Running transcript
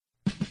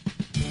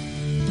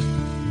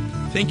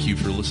Thank you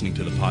for listening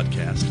to the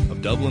podcast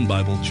of Dublin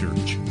Bible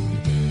Church.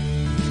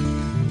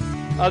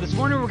 This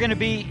morning we're going to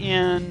be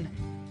in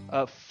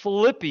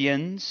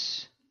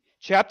Philippians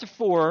chapter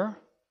 4,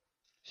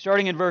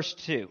 starting in verse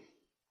 2.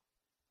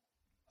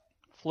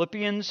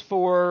 Philippians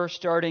 4,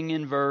 starting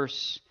in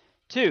verse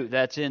 2.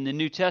 That's in the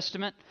New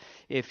Testament.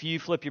 If you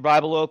flip your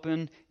Bible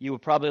open, you will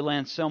probably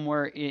land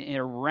somewhere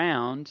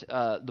around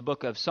the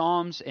book of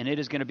Psalms, and it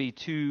is going to be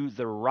to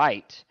the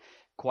right,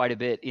 quite a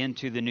bit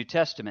into the New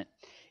Testament.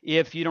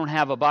 If you don't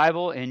have a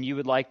Bible and you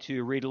would like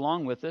to read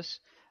along with us,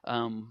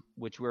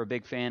 which we're a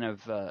big fan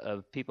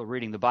of people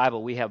reading the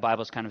Bible, we have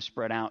Bibles kind of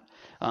spread out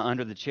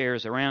under the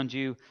chairs around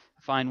you.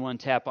 Find one,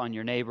 tap on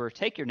your neighbor,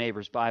 take your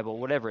neighbor's Bible,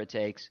 whatever it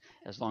takes,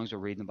 as long as we're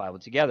reading the Bible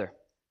together.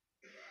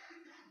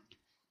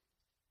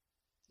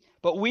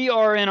 But we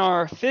are in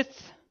our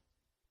fifth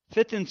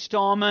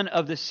installment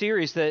of the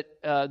series that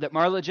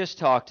Marla just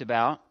talked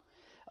about.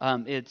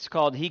 It's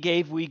called He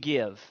Gave, We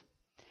Give.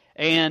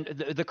 And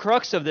the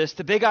crux of this,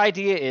 the big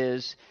idea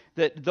is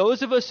that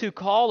those of us who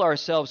call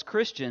ourselves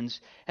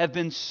Christians have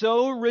been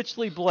so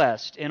richly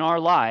blessed in our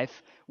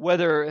life,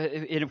 whether,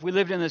 and if we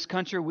lived in this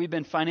country, we've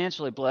been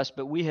financially blessed,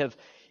 but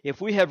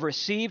if we have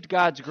received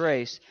God's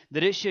grace,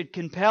 that it should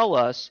compel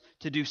us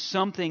to do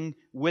something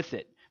with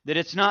it. That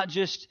it's not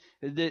just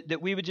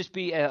that we would just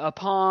be a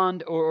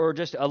pond or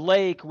just a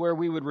lake where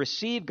we would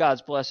receive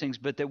God's blessings,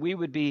 but that we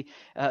would be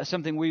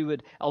something we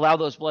would allow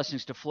those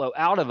blessings to flow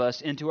out of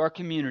us into our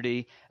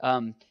community,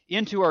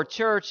 into our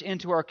church,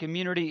 into our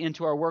community,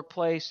 into our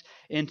workplace,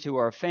 into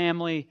our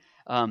family,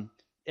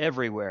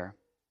 everywhere.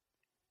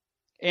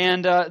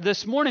 And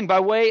this morning,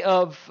 by way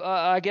of,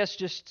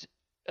 just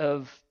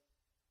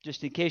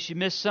in case you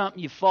missed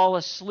something, you fall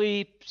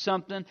asleep,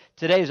 something,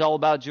 today is all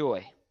about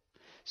joy.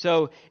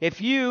 So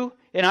if you,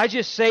 and I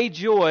just say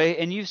joy,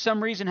 and you for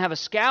some reason have a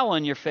scowl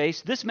on your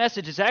face, this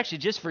message is actually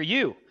just for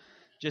you,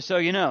 just so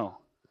you know.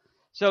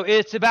 So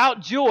it's about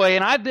joy,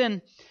 and I've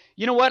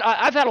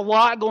had a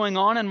lot going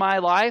on in my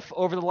life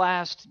over the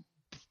last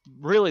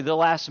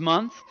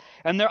month,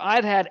 and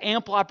I've had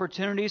ample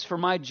opportunities for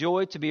my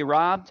joy to be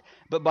robbed,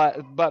 but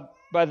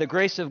by the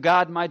grace of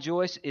God, my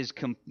joy is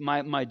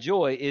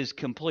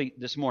complete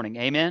this morning.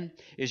 Amen?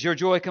 Is your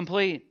joy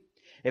complete?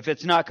 If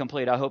it's not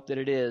complete, I hope that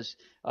it is,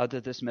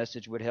 that this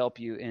message would help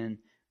you and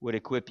would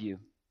equip you.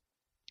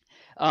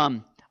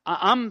 I'm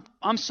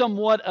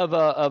somewhat of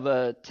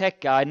a tech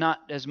guy, not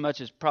as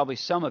much as probably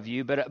some of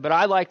you, but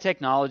I like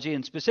technology,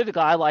 and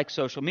specifically I like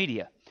social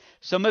media.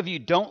 Some of you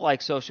don't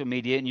like social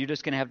media, and you're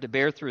just going to have to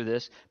bear through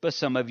this, but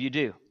some of you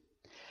do.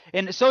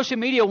 And social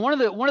media, one of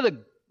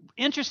the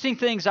interesting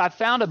things I've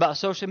found about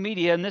social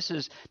media, and this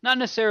is not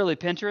necessarily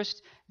Pinterest,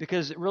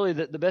 because really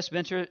the best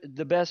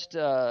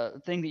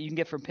thing that you can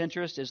get from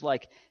Pinterest is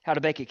like how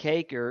to bake a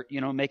cake or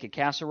make a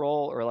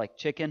casserole or like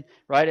chicken,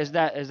 right? Is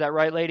that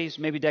right, ladies?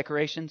 Maybe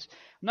decorations.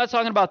 I'm not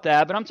talking about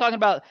that, but I'm talking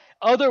about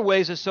other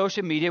ways of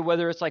social media,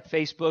 whether it's like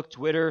Facebook,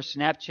 Twitter,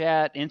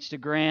 Snapchat,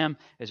 Instagram.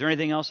 Is there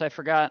anything else I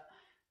forgot?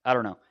 I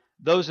don't know.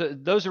 Those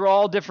are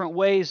all different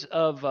ways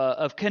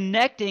of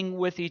connecting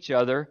with each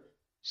other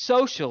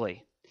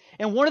socially.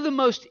 And one of the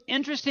most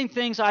interesting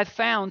things I've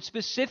found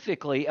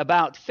specifically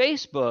about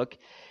Facebook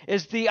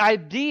is the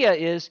idea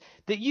is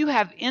that you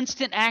have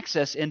instant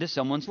access into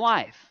someone's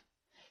life.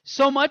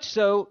 So much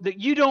so that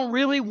you don't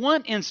really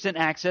want instant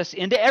access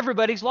into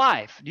everybody's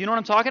life. Do you know what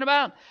I'm talking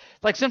about?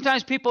 Like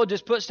sometimes people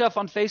just put stuff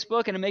on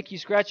Facebook and it make you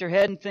scratch your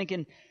head and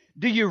thinking,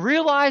 do you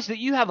realize that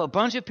you have a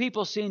bunch of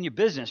people seeing your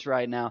business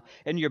right now,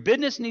 and your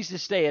business needs to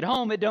stay at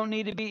home? It don't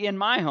need to be in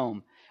my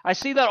home. I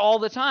see that all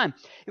the time.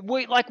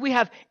 We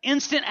have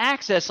instant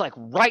access like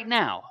right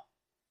now.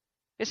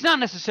 It's not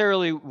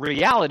necessarily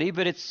reality,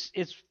 but it's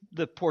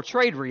the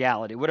portrayed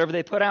reality, whatever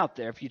they put out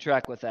there, if you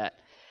track with that.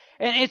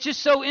 And it's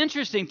just so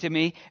interesting to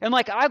me. And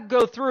like I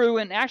go through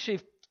and actually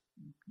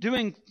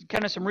doing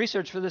kind of some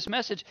research for this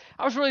message,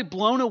 I was really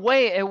blown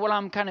away at what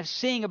I'm kind of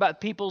seeing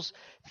about people's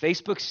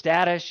Facebook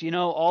status,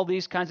 all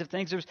these kinds of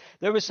things.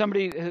 There was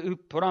somebody who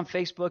put on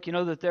Facebook,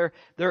 that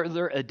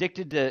they're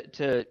addicted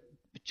to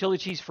chili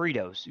cheese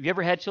Fritos. Have you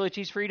ever had chili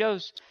cheese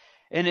Fritos?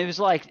 And it was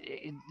like,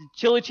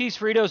 chili cheese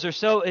Fritos are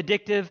so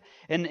addictive,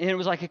 and it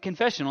was like a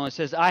confessional. It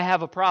says, I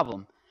have a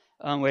problem.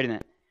 Wait a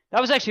minute.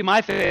 That was actually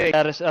my favorite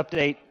status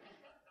update.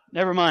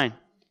 Never mind.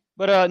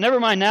 But never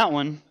mind that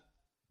one.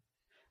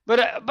 But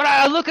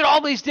I look at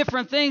all these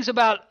different things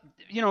about,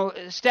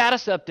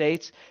 status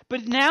updates,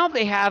 but now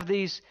they have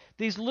these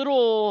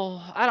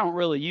little, I don't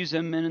really use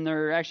them, and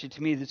they're actually,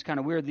 to me, it's kind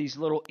of weird, these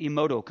little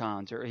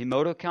emoticons.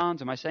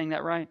 Am I saying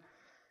that right?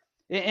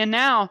 And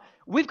now,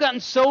 we've gotten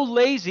so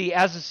lazy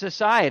as a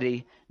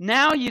society,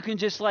 now you can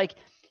just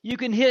you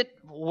can hit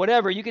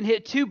whatever, you can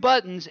hit two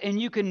buttons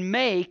and you can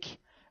make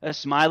a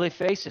smiley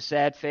face, a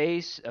sad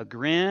face, a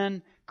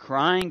grin,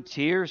 crying,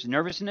 tears,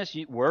 nervousness,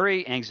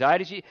 worry,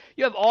 anxiety.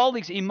 You have all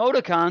these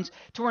emoticons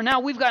to where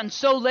now we've gotten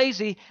so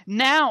lazy,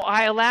 now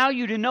I allow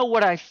you to know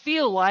what I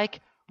feel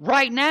like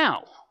right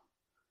now.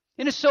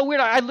 And it's so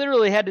weird, I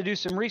literally had to do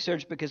some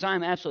research because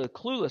I'm absolutely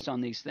clueless on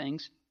these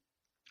things.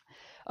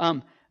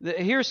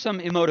 Here's some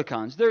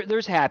emoticons.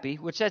 There's happy,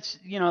 which that's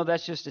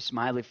just a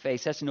smiley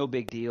face. That's no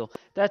big deal.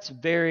 That's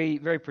very,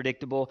 very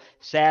predictable.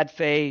 Sad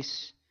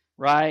face,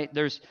 right?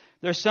 There's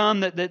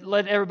some that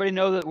let everybody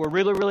know that we're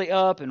really, really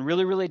up and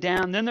really, really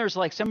down. Then there's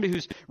like somebody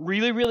who's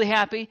really, really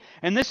happy.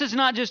 And this is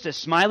not just a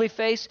smiley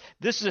face.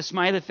 This is a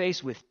smiley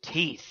face with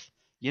teeth,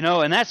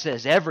 and that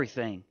says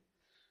everything.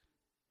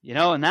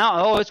 And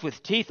now, it's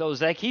with teeth.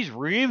 It's like he's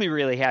really,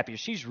 really happy.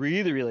 She's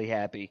really, really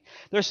happy.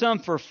 There's some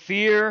for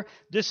fear,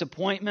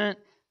 disappointment,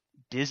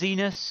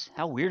 dizziness.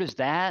 How weird is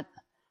that?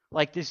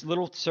 Like this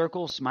little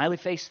circle smiley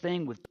face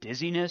thing with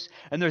dizziness.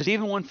 And there's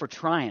even one for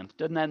triumph.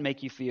 Doesn't that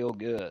make you feel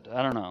good?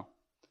 I don't know.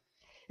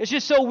 It's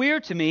just so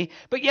weird to me.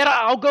 But yet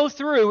I'll go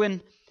through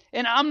and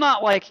I'm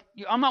not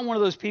one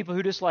of those people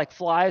who just like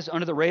flies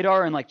under the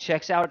radar and like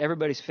checks out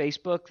everybody's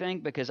Facebook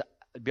thing, because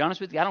to be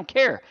honest with you, I don't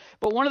care.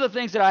 But one of the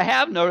things that I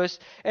have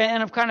noticed,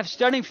 and I'm kind of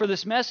studying for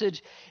this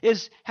message,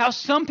 is how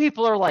some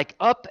people are like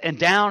up and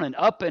down,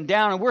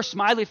 and we're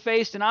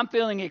smiley-faced, and I'm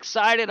feeling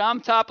excited, I'm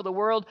top of the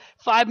world.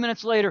 5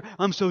 minutes later,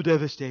 I'm so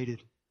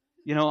devastated.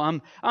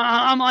 I'm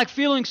like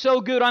feeling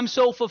so good, I'm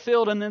so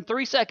fulfilled, and then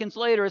 3 seconds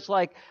later, it's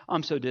like,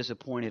 I'm so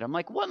disappointed. I'm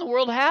like, what in the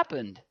world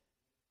happened?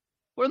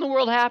 What in the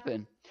world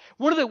happened?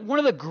 One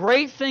of the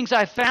great things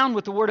I found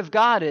with the Word of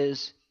God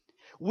is,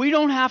 we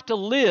don't have to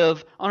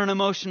live on an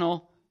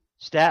emotional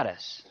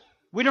status.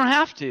 We don't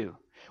have to.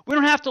 We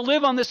don't have to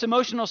live on this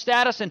emotional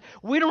status, and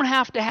we don't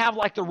have to have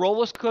like the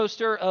roller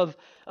coaster of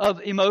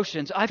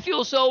emotions. I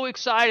feel so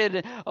excited,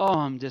 and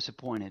I'm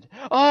disappointed.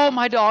 Oh,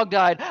 my dog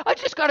died. I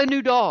just got a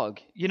new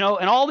dog, and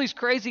all these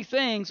crazy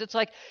things. It's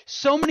like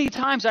so many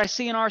times I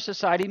see in our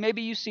society,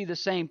 maybe you see the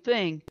same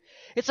thing.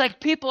 It's like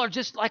people are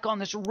just like on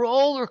this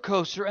roller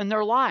coaster in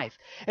their life.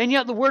 And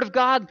yet the Word of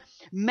God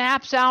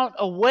maps out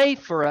a way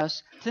for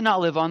us to not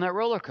live on that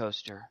roller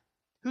coaster.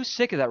 Who's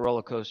sick of that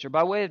roller coaster?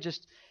 By way of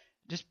just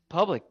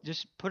public,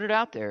 just put it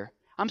out there.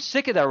 I'm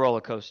sick of that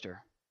roller coaster.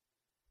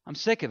 I'm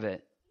sick of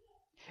it.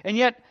 And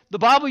yet the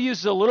Bible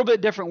uses a little bit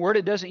different word.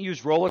 It doesn't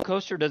use roller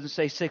coaster. It doesn't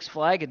say Six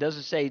Flags. It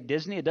doesn't say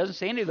Disney. It doesn't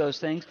say any of those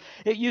things.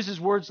 It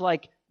uses words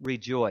like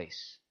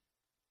rejoice.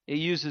 It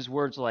uses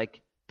words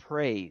like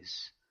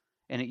praise.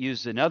 And it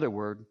uses another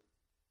word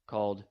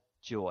called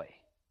joy.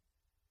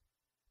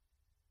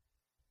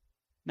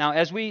 Now,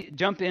 as we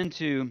jump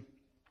into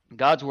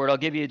God's Word, I'll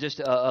give you just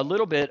a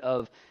little bit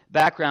of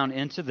background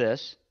into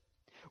this.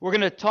 We're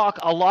going to talk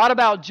a lot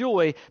about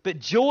joy, but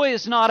joy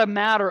is not a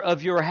matter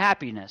of your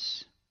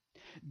happiness.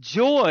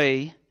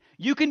 Joy,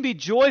 you can be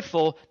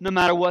joyful no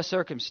matter what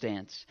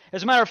circumstance.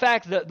 As a matter of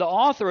fact, the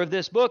author of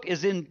this book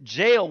is in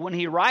jail when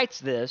he writes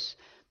this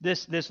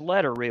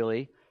letter,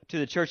 really, to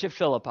the church of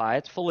Philippi.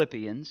 It's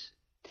Philippians.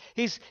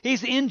 He's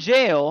in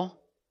jail,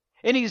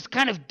 and he's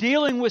kind of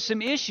dealing with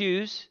some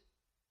issues.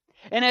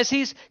 And as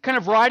he's kind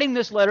of writing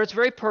this letter, it's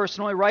very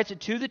personal. He writes it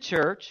to the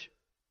church,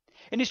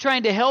 and he's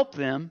trying to help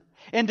them.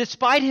 And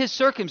despite his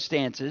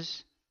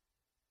circumstances,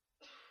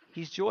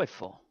 he's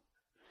joyful.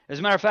 As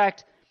a matter of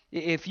fact,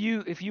 if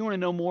you want to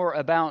know more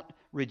about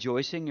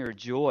rejoicing or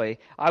joy,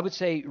 I would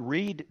say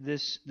read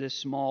this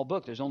small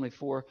book. There's only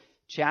 4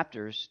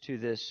 chapters to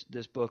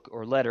this book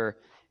or letter.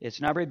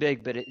 It's not very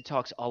big, but it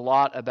talks a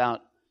lot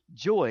about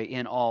joy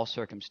in all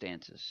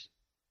circumstances.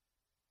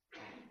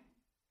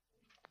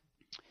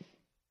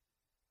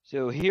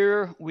 So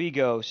here we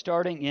go,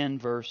 starting in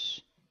verse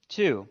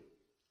 2.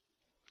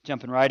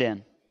 Jumping right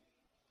in.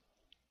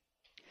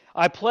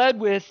 I pled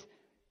with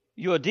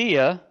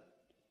Euodia,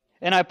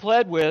 and I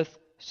pled with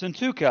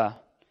Syntyche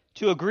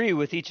to agree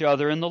with each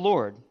other in the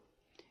Lord.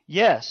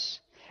 Yes,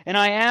 and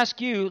I ask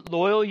you,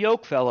 loyal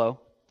yokefellow,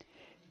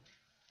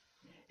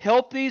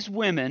 help these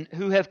women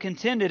who have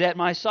contended at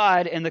my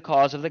side in the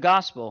cause of the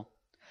gospel,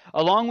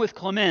 along with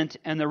Clement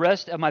and the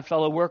rest of my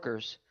fellow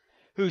workers,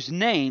 whose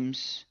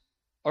names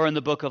are in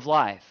the book of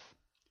life.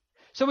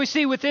 So we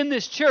see within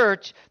this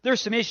church,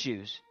 there's some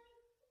issues.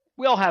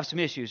 We all have some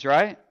issues,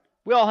 right?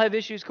 We all have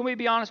issues. Can we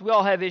be honest? We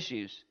all have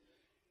issues.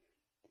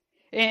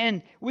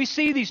 And we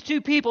see these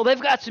two people,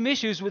 they've got some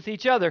issues with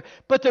each other,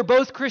 but they're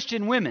both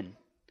Christian women.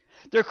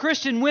 They're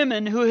Christian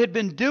women who had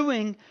been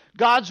doing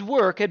God's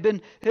work, had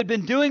been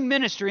doing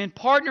ministry and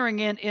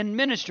partnering in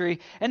ministry.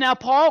 And now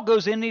Paul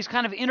goes in and he's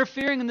kind of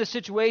interfering in the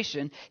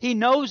situation. He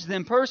knows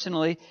them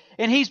personally,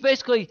 and he's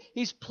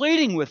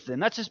pleading with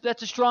them. That's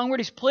a strong word.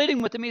 He's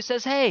pleading with them. He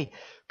says, hey,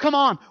 come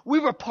on. We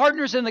were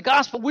partners in the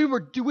gospel. We were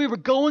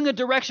going a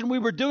direction. We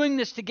were doing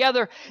this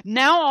together.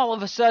 Now all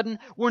of a sudden,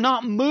 we're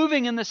not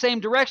moving in the same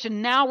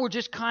direction. Now we're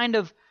just kind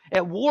of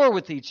at war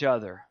with each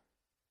other.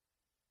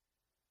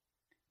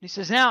 He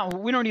says, now,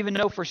 we don't even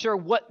know for sure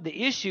what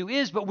the issue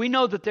is, but we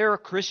know that there are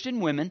Christian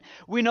women.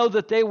 We know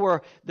that they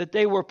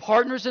were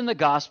partners in the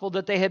gospel,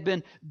 that they had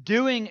been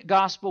doing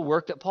gospel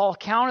work, that Paul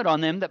counted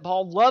on them, that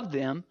Paul loved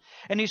them,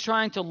 and he's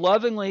trying to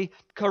lovingly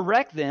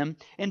correct them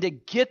and to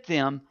get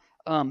them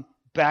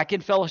back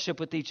in fellowship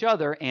with each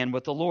other and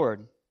with the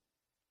Lord.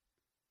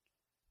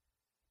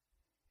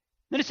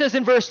 Then it says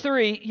in verse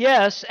 3,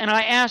 yes, and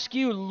I ask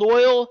you,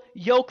 loyal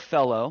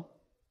yokefellow.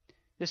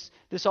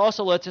 This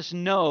also lets us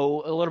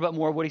know a little bit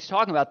more of what he's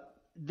talking about.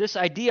 this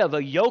idea of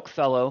a yoke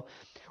fellow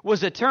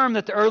was a term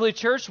that the early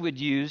church would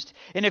use.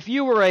 And if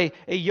you were a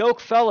yoke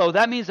fellow,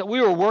 that means that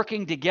we were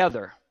working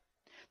together.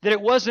 That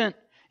it wasn't,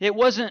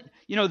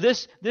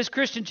 this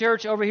Christian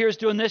church over here is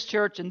doing this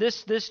church, and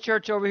this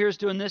church over here is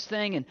doing this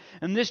thing,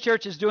 and this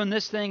church is doing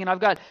this thing, and I've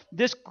got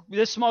this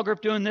small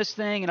group doing this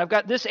thing, and I've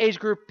got this age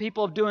group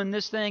people doing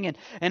this thing,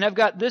 and I've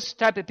got this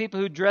type of people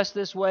who dress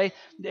this way.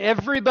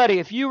 Everybody,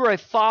 if you were a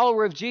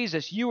follower of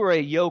Jesus, you were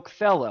a yoke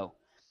fellow.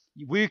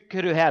 We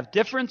could have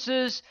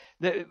differences.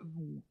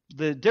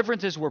 The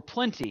differences were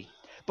plenty,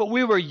 but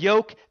we were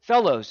yoke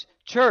fellows.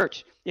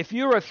 Church, if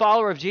you're a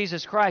follower of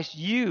Jesus Christ,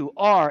 you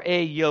are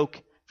a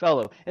yoke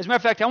fellow. As a matter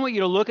of fact, I want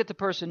you to look at the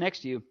person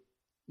next to you.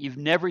 You've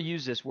never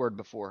used this word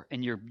before,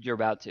 and you're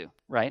about to,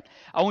 right?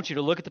 I want you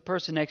to look at the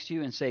person next to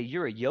you and say,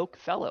 you're a yoke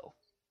fellow.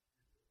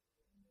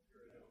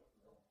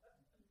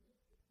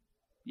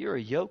 You're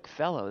a yoke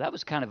fellow. That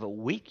was kind of a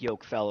weak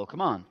yoke fellow.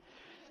 Come on.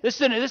 This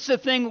is a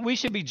thing we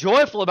should be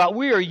joyful about.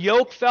 We are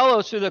yoke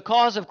fellows through the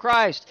cause of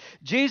Christ.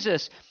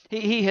 Jesus,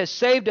 He has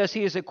saved us.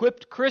 He has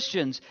equipped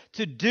Christians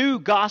to do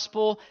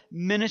gospel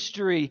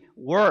ministry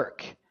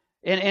work.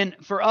 And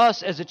for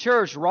us as a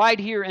church right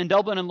here in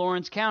Dublin and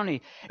Lawrence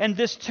County. And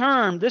this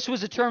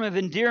was a term of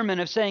endearment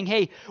of saying,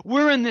 hey,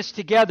 we're in this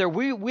together.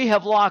 We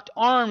have locked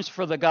arms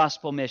for the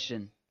gospel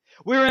mission.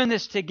 We're in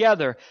this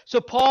together. So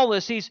Paul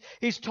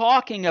he's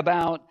talking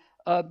about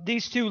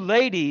these two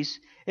ladies,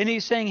 and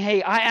he's saying,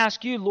 hey, I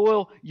ask you,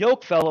 loyal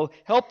yoke fellow,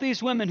 help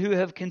these women who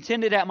have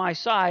contended at my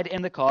side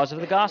in the cause of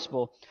the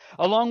gospel,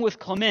 along with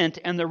Clement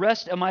and the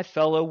rest of my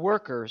fellow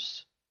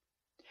workers.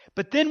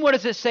 But then what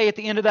does it say at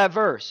the end of that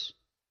verse?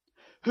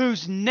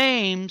 Whose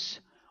names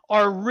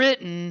are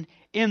written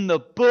in the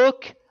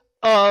book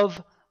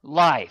of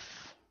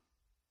life.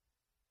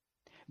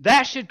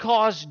 That should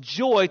cause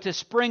joy to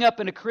spring up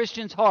in a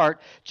Christian's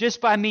heart just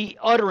by me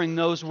uttering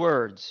those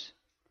words.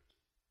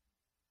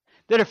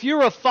 That if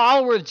you're a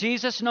follower of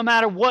Jesus, no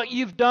matter what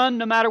you've done,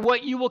 no matter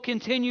what you will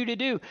continue to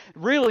do,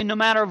 really no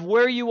matter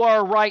where you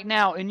are right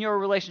now in your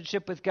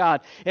relationship with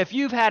God, if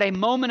you've had a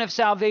moment of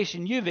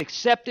salvation, you've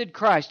accepted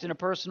Christ in a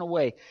personal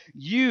way,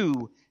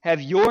 you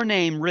have your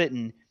name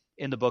written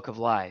in the book of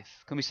life.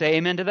 Can we say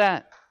amen to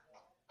that?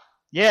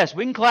 Yes,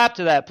 we can clap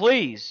to that,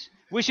 please.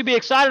 We should be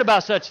excited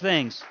about such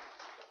things.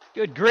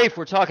 Good grief,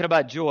 we're talking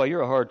about joy.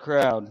 You're a hard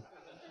crowd.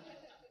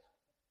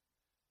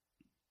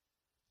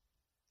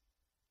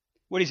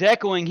 What he's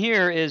echoing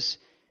here is,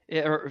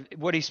 or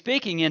what he's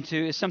speaking into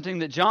is something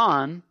that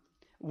John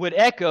would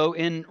echo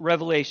in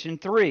Revelation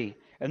 3.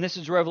 And this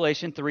is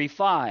Revelation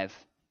 3:5.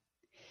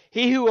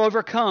 He who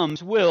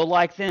overcomes will,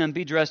 like them,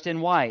 be dressed in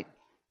white.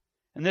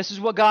 And this is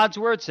what God's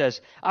word says.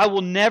 I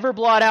will never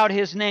blot out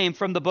his name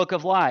from the book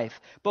of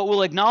life, but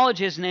will acknowledge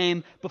his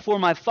name before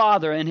my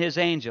Father and his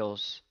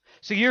angels.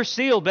 So you're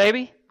sealed,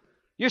 baby.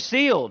 You're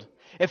sealed.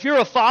 If you're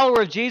a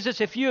follower of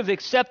Jesus, if you have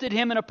accepted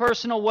him in a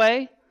personal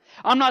way,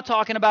 I'm not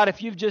talking about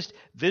if you've just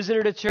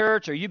visited a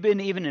church or you've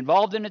been even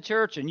involved in a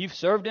church and you've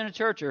served in a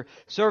church or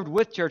served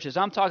with churches.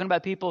 I'm talking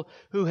about people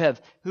who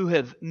have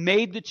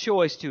made the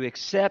choice to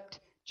accept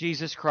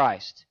Jesus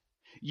Christ.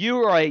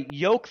 You are a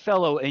yoke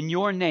fellow and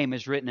your name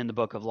is written in the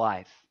book of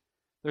life.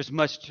 There's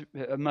much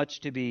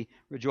to be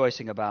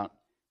rejoicing about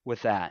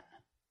with that.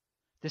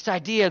 This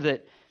idea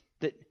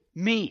that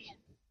me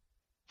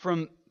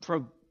from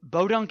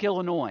Bodunk,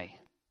 Illinois,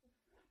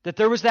 that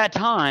there was that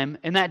time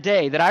and that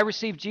day that I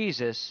received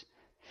Jesus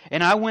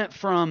and I went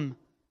from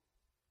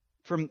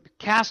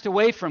cast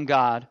away from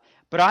God,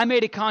 but I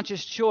made a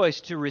conscious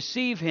choice to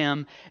receive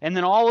him, and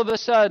then all of a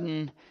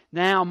sudden,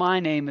 now my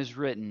name is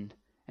written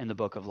in the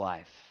book of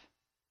life.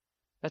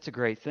 That's a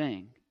great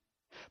thing.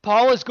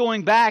 Paul is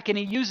going back and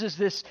he uses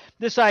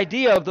this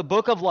idea of the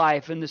book of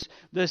life and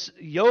this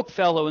yoke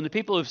fellow and the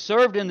people who've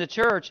served in the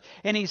church,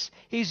 and he's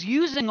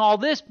using all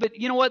this, but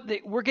you know what?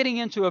 We're getting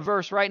into a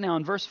verse right now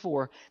in verse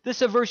 4. This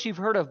is a verse you've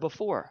heard of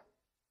before.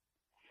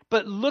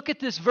 But look at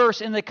this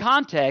verse in the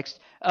context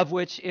of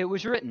which it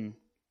was written.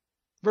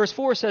 Verse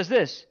 4 says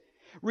this,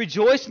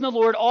 rejoice in the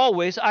Lord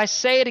always. I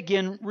say it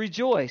again,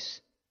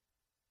 rejoice.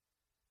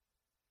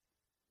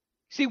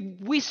 See,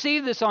 we see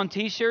this on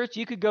T-shirts.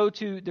 You could go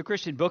to the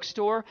Christian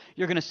bookstore.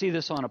 You're going to see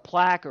this on a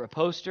plaque or a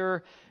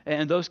poster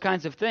and those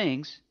kinds of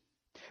things.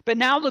 But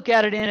now look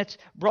at it in its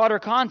broader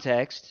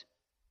context.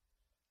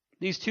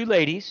 These two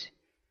ladies,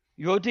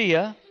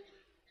 Euodia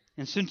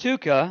and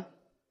Syntyche,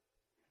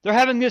 they're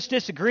having this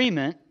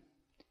disagreement.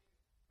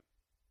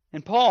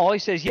 And Paul, he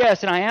says,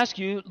 yes, and I ask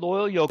you,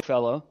 loyal yoke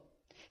fellow,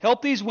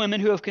 help these women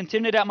who have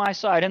contended at my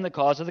side in the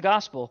cause of the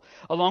gospel,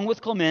 along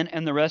with Clement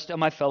and the rest of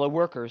my fellow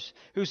workers,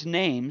 whose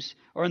names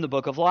are in the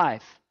book of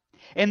life.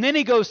 And then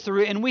he goes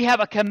through, and we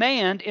have a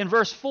command in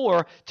verse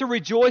 4 to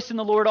rejoice in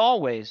the Lord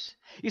always.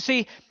 You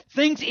see,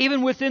 things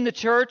even within the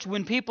church,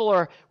 when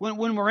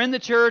we're in the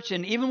church,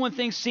 and even when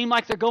things seem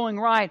like they're going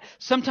right,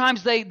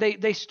 sometimes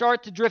they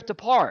start to drift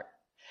apart.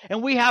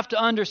 And we have to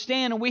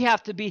understand, and we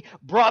have to be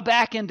brought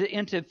back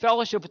into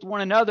fellowship with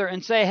one another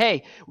and say,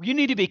 hey, you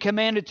need to be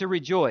commanded to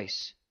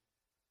rejoice.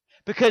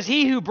 Because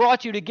He who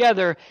brought you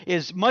together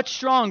is much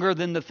stronger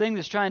than the thing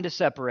that's trying to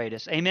separate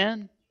us.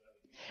 Amen?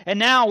 And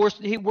now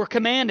we're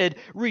commanded,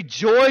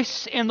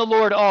 rejoice in the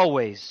Lord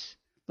always.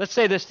 Let's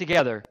say this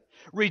together.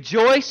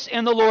 Rejoice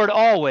in the Lord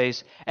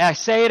always. And I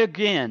say it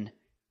again,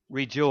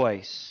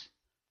 rejoice.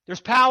 There's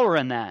power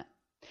in that.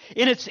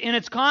 In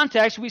its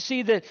context, we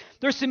see that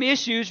there's some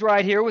issues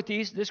right here with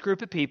this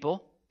group of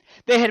people.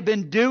 They had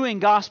been doing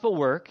gospel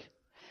work.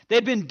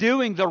 They'd been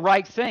doing the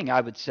right thing, I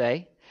would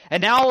say.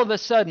 And now all of a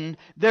sudden,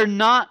 they're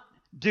not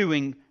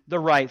doing the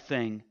right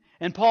thing.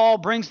 And Paul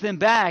brings them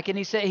back, and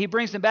he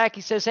brings them back.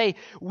 He says, hey,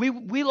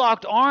 we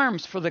locked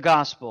arms for the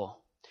gospel.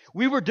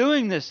 We were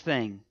doing this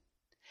thing.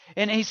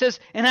 And he says,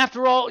 and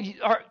after all,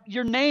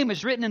 your name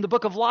is written in the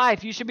book of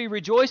life. You should be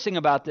rejoicing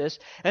about this.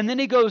 And then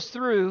he goes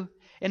through,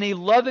 and he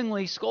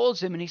lovingly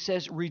scolds him, and he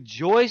says,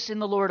 rejoice in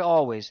the Lord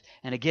always.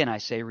 And again, I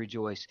say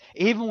rejoice.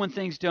 Even when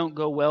things don't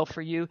go well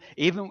for you,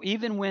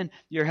 even when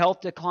your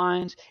health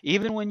declines,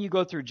 even when you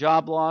go through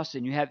job loss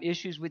and you have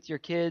issues with your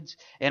kids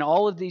and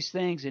all of these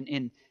things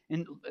and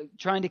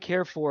trying to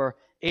care for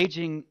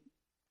aging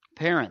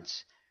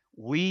parents,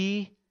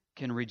 we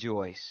can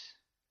rejoice.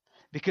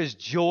 Because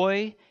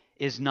joy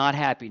is not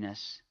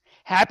happiness.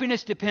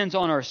 Happiness depends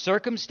on our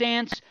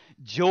circumstance.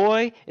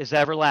 Joy is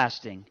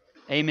everlasting.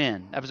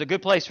 Amen. That was a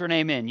good place for an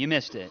amen. You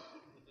missed it.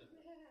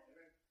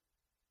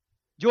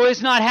 Joy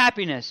is not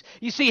happiness.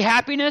 You see,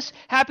 happiness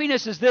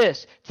is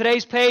this.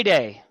 Today's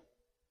payday.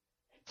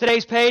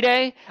 Today's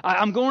payday,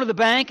 I'm going to the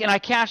bank and I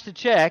cash the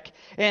check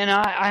and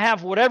I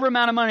have whatever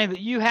amount of money that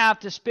you have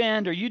to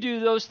spend or you do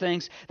those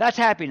things. That's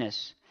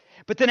happiness.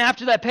 But then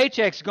after that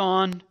paycheck's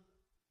gone,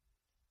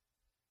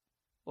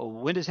 well,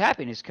 when does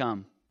happiness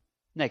come?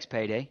 Next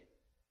payday.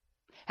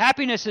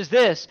 Happiness is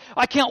this.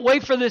 I can't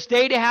wait for this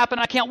day to happen.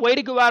 I can't wait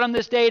to go out on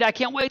this date. I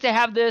can't wait to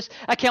have this.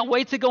 I can't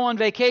wait to go on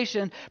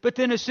vacation. But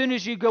then as soon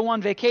as you go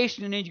on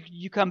vacation and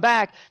you come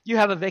back, you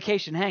have a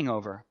vacation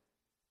hangover.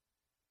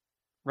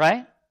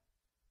 Right?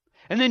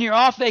 And then you're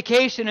off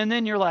vacation and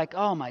then you're like,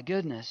 oh my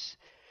goodness.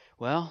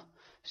 Well,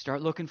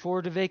 start looking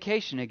forward to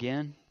vacation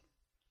again.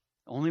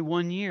 Only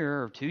 1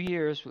 year or 2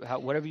 years,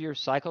 whatever your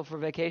cycle for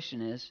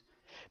vacation is.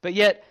 But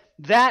yet,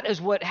 that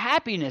is what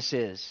happiness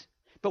is.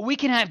 But we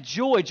can have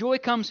joy. Joy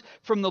comes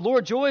from the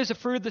Lord. Joy is a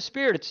fruit of the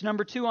Spirit. It's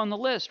number 2 on the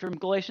list from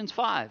Galatians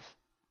 5.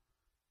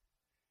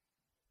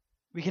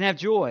 We can have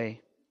joy.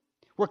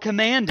 We're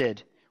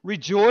commanded,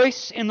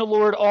 rejoice in the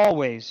Lord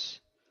always.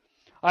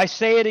 I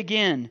say it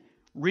again,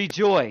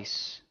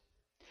 rejoice.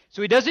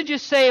 So he doesn't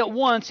just say it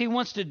once. He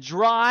wants to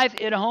drive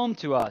it home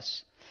to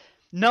us.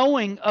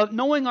 Knowing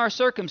our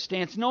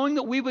circumstance, knowing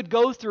that we would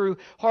go through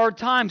hard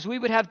times, we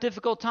would have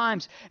difficult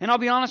times. And I'll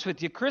be honest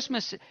with you,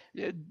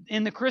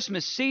 in the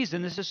Christmas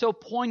season, this is so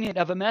poignant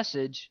of a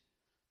message,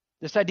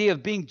 this idea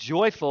of being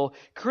joyful.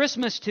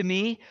 Christmas to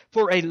me,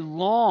 for a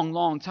long,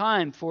 long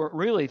time,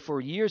 for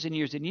years and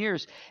years and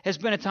years, has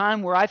been a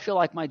time where I feel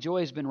like my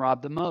joy has been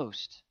robbed the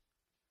most.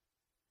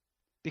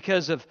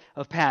 Because of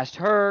past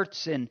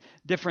hurts and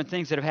different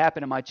things that have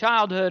happened in my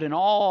childhood and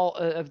all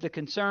of the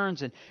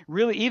concerns. And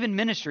really, even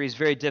ministry is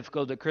very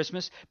difficult at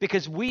Christmas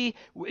because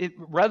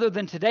rather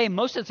than today,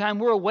 most of the time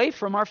we're away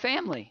from our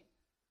family.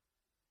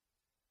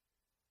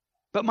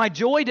 But my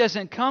joy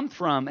doesn't come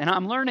from, and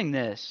I'm learning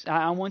this,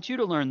 I want you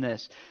to learn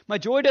this. My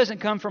joy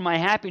doesn't come from my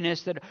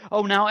happiness that,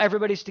 oh, now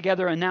everybody's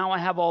together and now I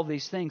have all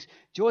these things.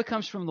 Joy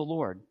comes from the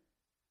Lord.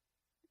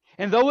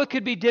 And though it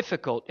could be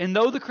difficult, and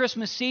though the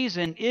Christmas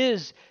season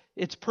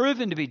it's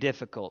proven to be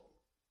difficult,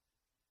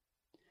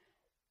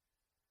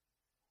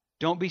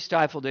 don't be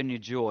stifled in your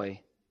joy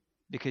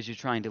because you're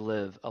trying to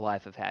live a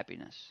life of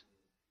happiness.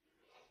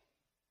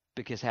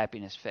 Because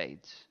happiness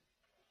fades.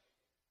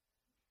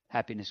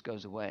 Happiness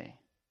goes away.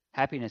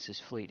 Happiness is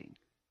fleeting.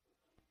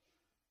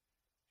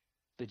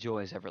 But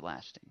joy is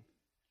everlasting.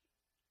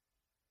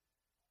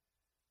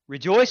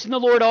 Rejoice in the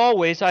Lord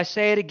always. I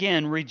say it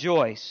again,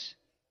 rejoice.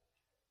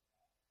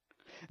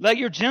 Let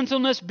your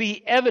gentleness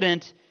be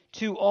evident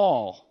to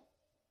all.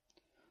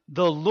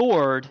 The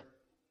Lord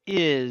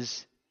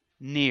is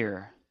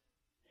near.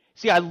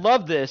 See, I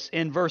love this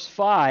in verse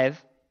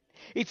 5.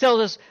 He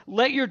tells us,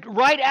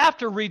 right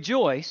after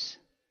rejoice.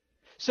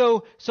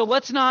 So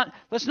let's not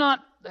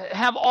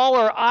have all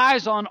our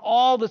eyes on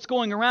all that's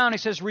going around. He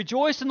says,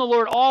 rejoice in the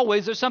Lord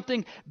always. There's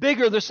something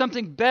bigger. There's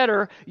something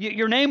better.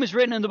 Your name is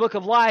written in the book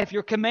of life.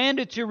 You're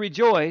commanded to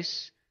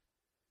rejoice.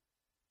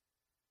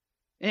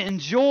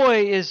 And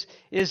joy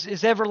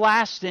is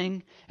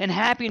everlasting, and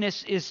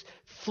happiness is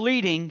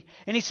fleeting.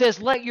 And he says,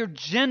 let your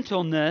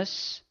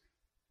gentleness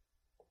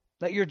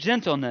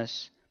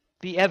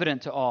be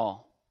evident to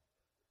all.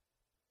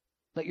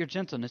 Let your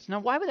gentleness. Now,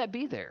 why would that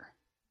be there?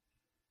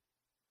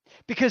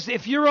 Because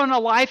if you're on a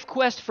life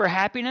quest for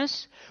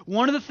happiness,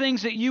 one of the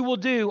things that you will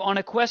do on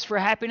a quest for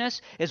happiness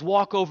is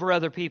walk over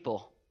other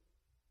people.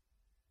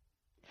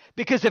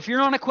 Because if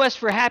you're on a quest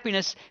for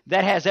happiness,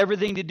 that has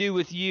everything to do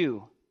with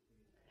you.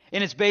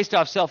 And it's based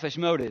off selfish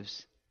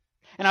motives.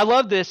 And I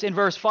love this. In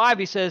verse 5,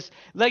 he says,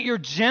 let your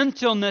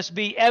gentleness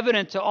be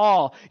evident to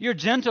all. Your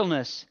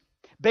gentleness.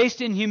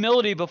 based in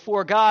humility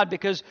before God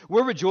because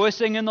we're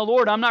rejoicing in the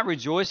Lord. I'm not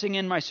rejoicing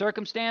in my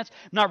circumstance.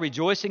 I'm not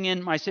rejoicing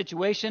in my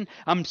situation.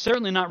 I'm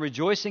certainly not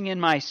rejoicing in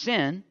my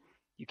sin.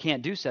 You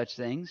can't do such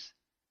things.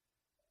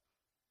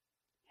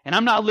 And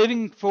I'm not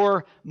living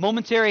for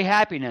momentary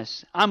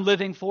happiness. I'm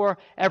living for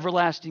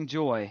everlasting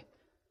joy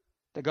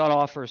that God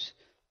offers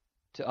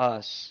to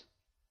us.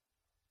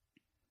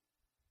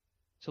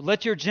 So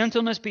let your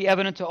gentleness be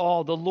evident to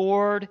all. The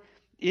Lord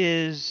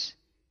is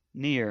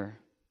near.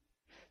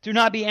 Do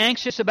not be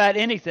anxious about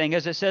anything,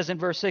 as it says in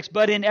verse 6,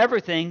 but in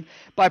everything,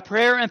 by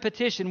prayer and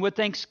petition, with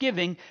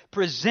thanksgiving,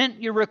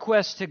 present your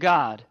requests to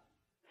God.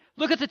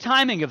 Look at the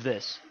timing of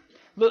this.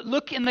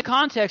 Look in the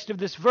context of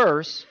this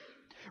verse.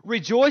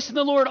 Rejoice in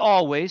the Lord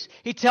always.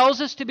 He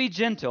tells us to be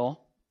gentle.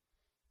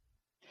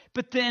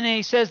 But then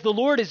he says the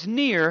Lord is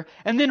near.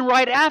 And then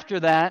right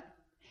after that,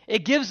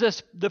 it gives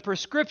us the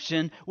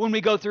prescription when we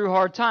go through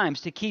hard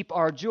times to keep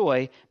our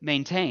joy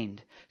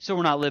maintained. So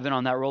we're not living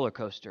on that roller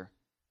coaster.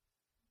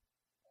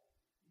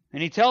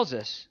 And he tells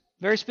us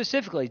very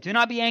specifically, do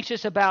not be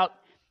anxious about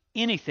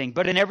anything,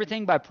 but in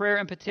everything by prayer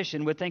and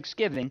petition with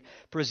thanksgiving,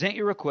 present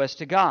your requests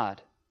to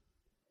God.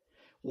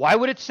 Why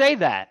would it say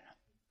that?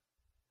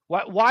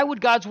 Why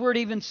would God's Word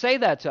even say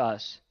that to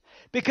us?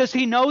 Because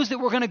He knows that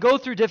we're going to go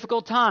through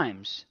difficult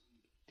times.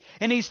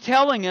 And He's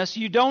telling us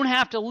you don't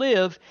have to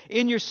live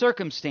in your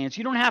circumstance.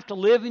 You don't have to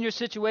live in your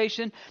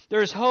situation.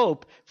 There's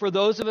hope for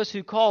those of us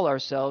who call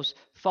ourselves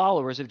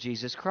followers of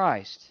Jesus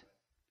Christ.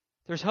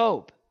 There's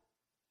hope.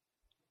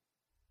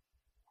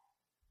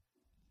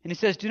 And he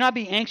says, do not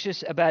be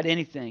anxious about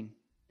anything.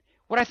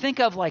 What I think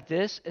of like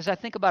this is I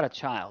think about a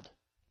child.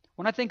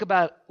 When I think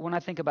about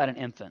an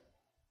infant,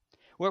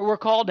 we're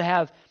called to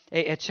have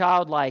a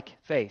childlike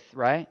faith,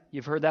 right?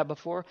 You've heard that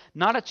before?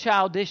 Not a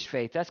childish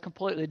faith. That's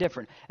completely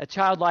different. A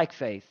childlike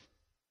faith.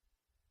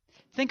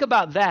 Think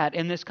about that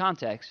in this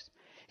context.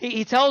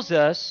 He tells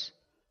us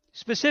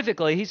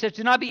specifically, he says,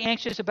 do not be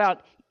anxious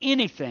about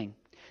anything.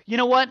 You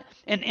know what?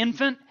 An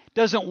infant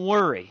doesn't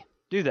worry,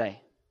 do they?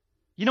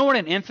 You know what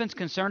an infant's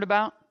concerned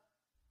about?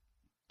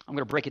 I'm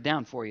going to break it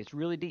down for you. It's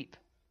really deep,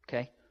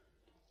 okay?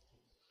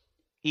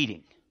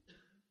 Eating.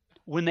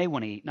 When they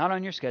want to eat, not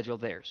on your schedule,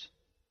 theirs.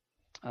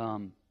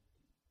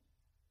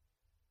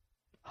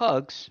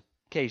 Hugs,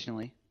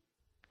 occasionally.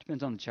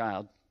 Depends on the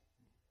child.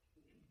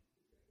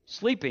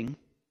 Sleeping.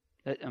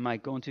 Am I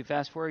going too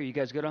fast for you? You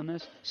guys good on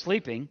this?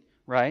 Sleeping,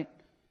 right?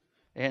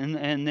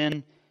 And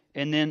then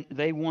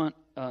they want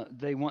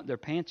their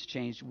pants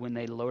changed when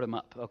they load them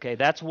up. Okay,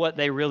 that's what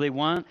they really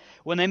want.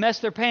 When they mess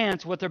their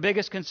pants, what their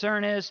biggest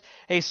concern is,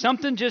 hey,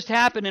 something just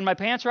happened in my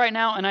pants right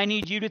now, and I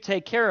need you to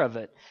take care of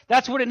it.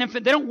 That's what an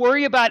infant, they don't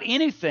worry about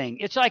anything.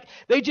 It's like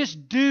they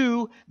just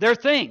do their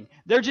thing.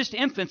 They're just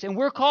infants, and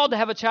we're called to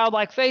have a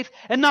childlike faith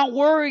and not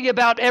worry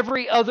about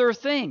every other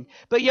thing.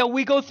 But yet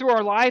we go through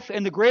our life,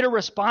 and the greater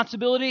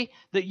responsibility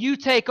that you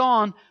take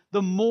on,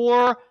 the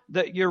more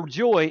that your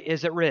joy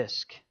is at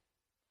risk.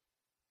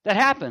 That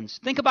happens.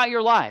 Think about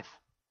your life.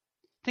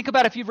 Think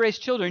about if you've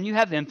raised children, you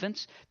have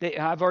infants.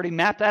 I've already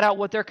mapped that out,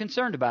 what they're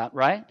concerned about,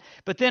 right?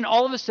 But then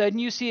all of a sudden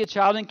you see a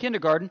child in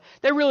kindergarten.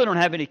 They really don't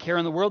have any care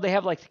in the world. They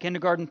have like the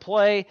kindergarten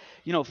play,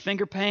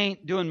 finger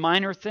paint, doing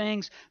minor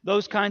things,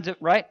 those kinds of,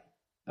 right?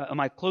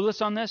 Am I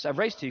clueless on this? I've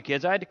raised two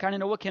kids. I had to kind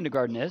of know what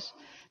kindergarten is.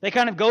 They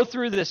kind of go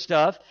through this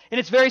stuff, and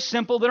it's very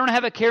simple. They don't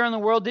have a care in the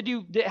world.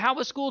 How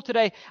was school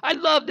today? I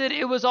loved it.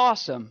 It was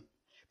awesome.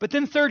 But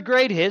then third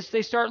grade hits,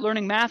 they start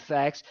learning math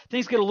facts.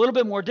 Things get a little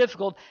bit more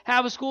difficult.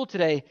 How was school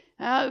today?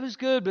 It was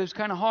good, but it was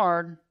kind of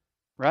hard,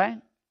 right?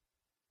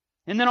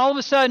 And then all of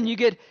a sudden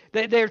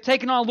they're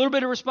taking on a little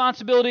bit of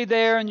responsibility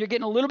there, and you're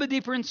getting a little bit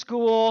deeper in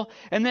school,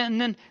 and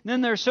then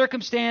their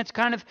circumstance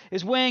kind of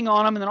is weighing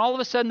on them, and then all of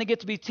a sudden they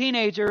get to be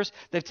teenagers.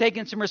 They've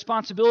taken some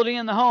responsibility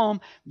in the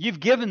home. You've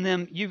given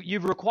them,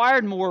 you've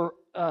required more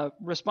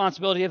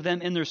responsibility of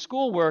them in their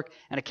schoolwork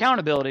and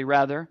accountability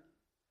rather.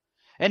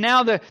 And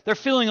now they're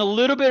feeling a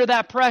little bit of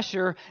that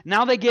pressure.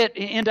 Now they get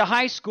into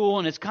high school,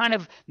 and it's kind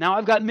of, now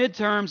I've got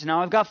midterms,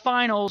 now I've got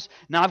finals,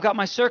 now I've got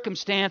my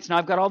circumstance, now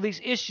I've got all these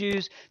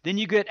issues. Then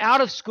you get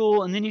out of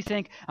school, and then you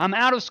think, I'm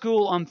out of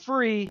school, I'm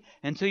free,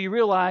 until you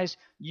realize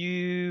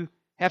you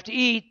have to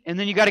eat, and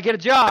then you got to get a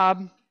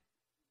job,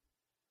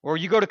 or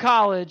you go to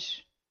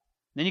college,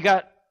 then you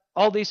got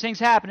all these things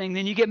happening,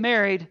 then you get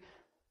married.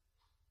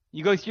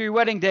 You go through your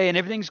wedding day and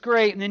everything's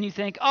great, and then you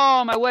think,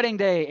 oh, my wedding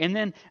day. And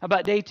then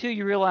about day 2,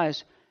 you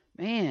realize,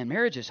 man,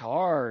 marriage is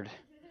hard,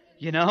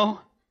 It's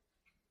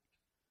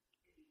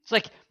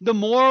like the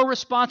more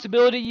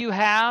responsibility you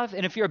have,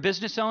 and if you're a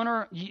business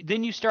owner,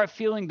 then you start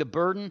feeling the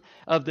burden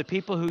of the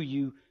people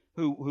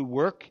who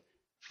work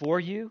for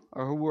you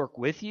or who work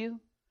with you.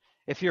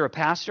 If you're a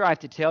pastor, I have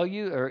to tell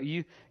you, or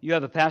you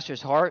have a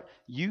pastor's heart,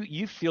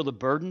 you feel the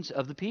burdens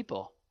of the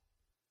people.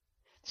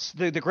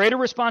 The greater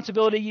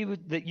responsibility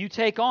that you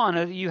take on,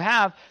 that you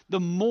have, the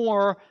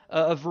more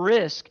of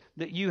risk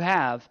that you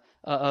have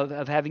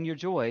of having your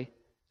joy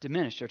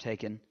diminished or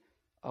taken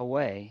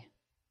away.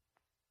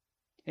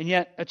 And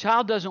yet, a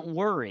child doesn't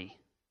worry.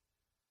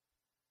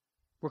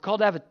 We're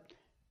called to have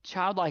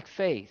childlike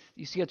faith.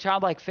 You see, a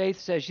childlike faith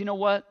says, you know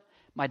what?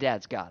 My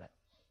dad's got it.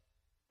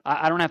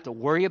 I don't have to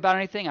worry about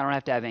anything. I don't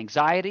have to have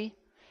anxiety.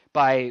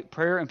 By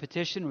prayer and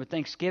petition with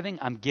thanksgiving,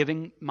 I'm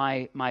giving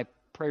my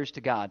prayers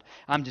to God.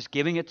 I'm just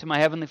giving it to my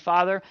Heavenly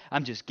Father.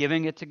 I'm just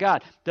giving it to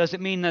God.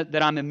 Doesn't mean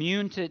that I'm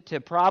immune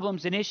to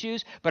problems and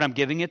issues, but I'm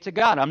giving it to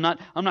God. I'm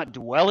not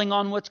dwelling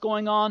on what's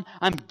going on.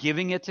 I'm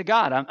giving it to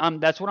God.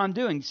 That's what I'm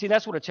doing. See,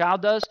 that's what a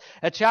child does.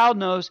 A child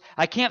knows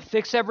I can't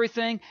fix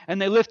everything,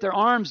 and they lift their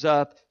arms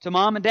up to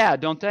mom and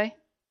dad, don't they?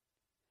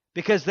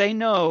 Because they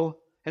know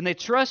and they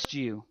trust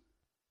you.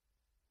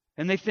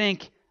 And they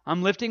think,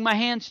 I'm lifting my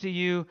hands to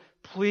you.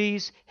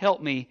 Please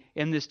help me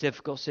in this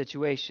difficult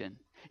situation.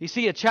 You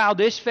see, a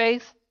childish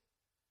faith,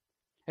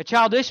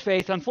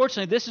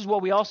 unfortunately, this is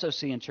what we also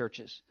see in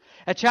churches.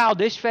 A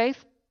childish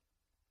faith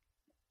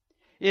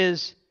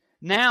is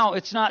now,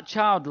 it's not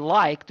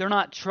childlike. They're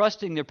not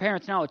trusting their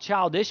parents. Now, a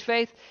childish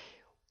faith,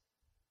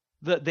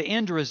 the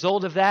end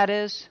result of that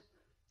is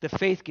the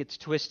faith gets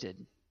twisted.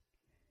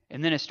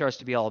 And then it starts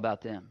to be all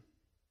about them.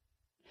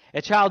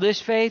 A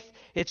childish faith,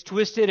 it's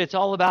twisted, it's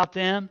all about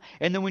them.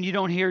 And then when you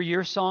don't hear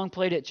your song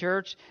played at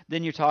church,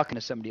 then you're talking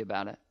to somebody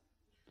about it.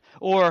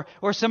 Or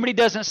somebody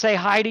doesn't say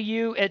hi to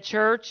you at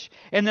church,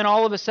 and then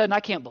all of a sudden, I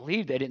can't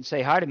believe they didn't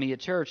say hi to me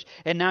at church.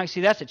 And now you see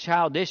that's a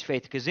childish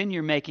faith, because then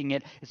you're making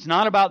it's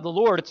not about the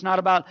Lord, it's not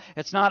about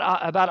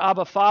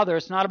Abba Father,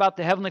 it's not about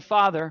the Heavenly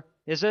Father,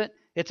 is it?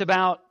 It's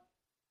about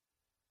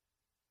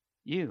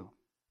you.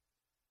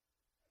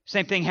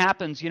 Same thing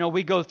happens,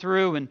 we go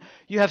through and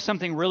you have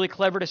something really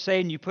clever to say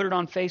and you put it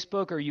on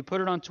Facebook or you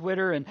put it on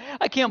Twitter and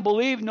I can't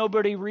believe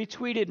nobody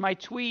retweeted my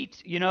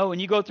tweet,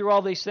 and you go through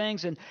all these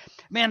things and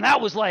man,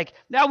 that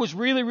was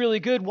really, really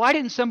good. Why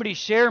didn't somebody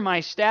share my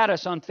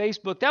status on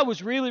Facebook? That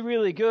was really,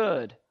 really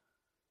good.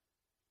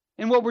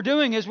 And what we're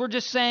doing is we're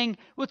just saying,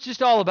 well, it's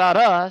just all about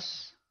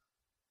us.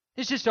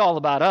 It's just all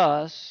about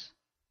us.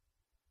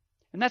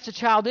 And that's a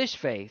childish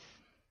faith.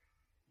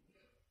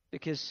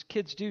 Because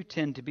kids do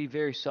tend to be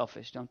very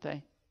selfish, don't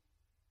they?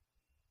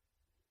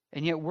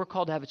 And yet we're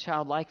called to have a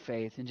childlike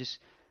faith and just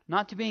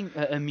not to being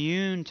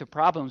immune to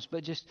problems,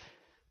 but just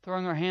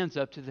throwing our hands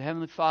up to the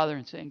Heavenly Father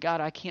and saying, God,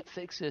 I can't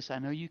fix this. I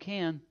know you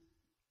can.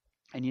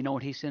 And you know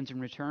what He sends in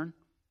return?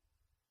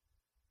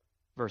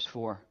 Verse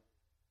 4.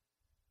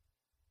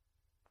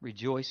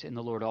 Rejoice in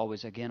the Lord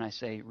always. Again, I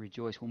say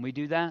rejoice. When we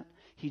do that,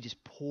 He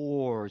just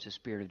pours a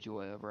spirit of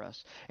joy over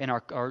us. And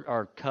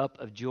our cup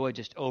of joy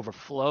just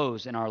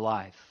overflows in our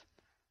life.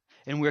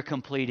 And we're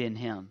complete in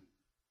Him.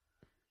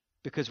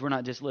 Because we're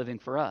not just living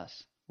for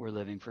us. We're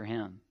living for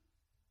Him.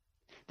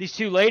 These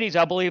two ladies,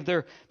 I believe,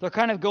 they're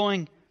kind of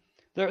going,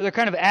 they're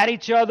kind of at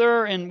each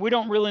other. And we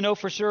don't really know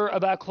for sure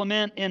about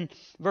Clement in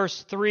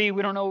verse 3.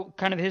 We don't know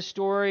kind of his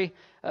story.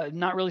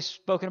 Not really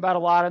spoken about a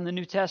lot in the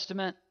New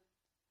Testament.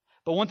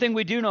 But one thing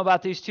we do know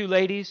about these two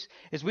ladies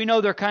is we know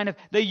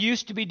they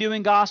used to be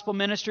doing gospel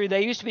ministry.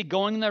 They used to be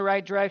going in the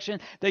right direction.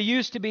 They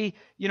used to be,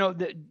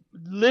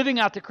 living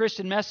out the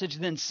Christian message.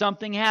 Then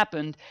something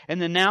happened.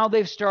 And then now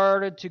they've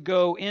started to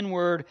go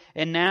inward.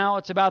 And now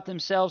it's about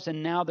themselves.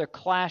 And now they're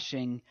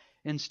clashing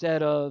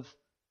instead of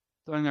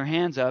throwing their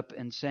hands up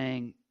and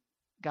saying,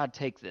 God,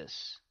 take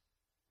this.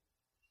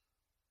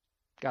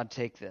 God,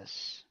 take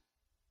this.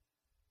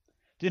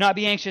 Do not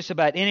be anxious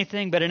about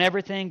anything, but in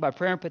everything, by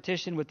prayer and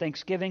petition with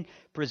thanksgiving,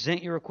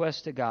 present your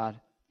requests to God.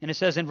 And it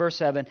says in verse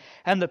 7,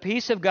 and the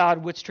peace of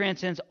God, which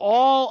transcends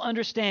all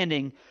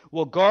understanding,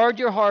 will guard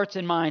your hearts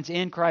and minds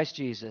in Christ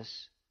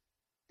Jesus.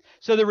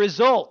 So the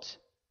result,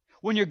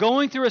 when you're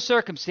going through a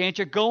circumstance,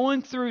 you're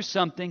going through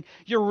something,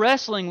 you're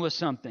wrestling with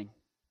something.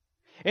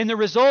 And the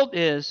result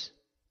is,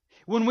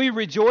 when we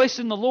rejoice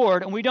in the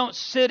Lord and we don't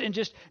sit and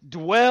just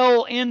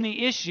dwell in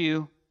the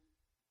issue,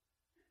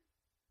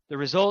 the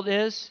result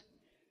is,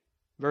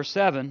 verse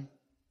 7,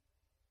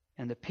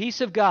 and the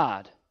peace of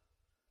God,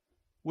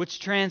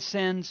 which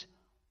transcends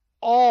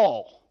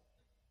all,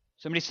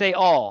 somebody say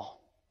all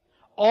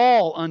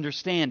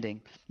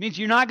understanding. It means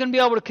you're not going to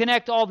be able to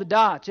connect all the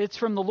dots. It's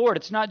from the Lord.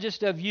 It's not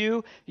just of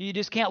you. You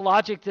just can't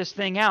logic this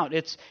thing out.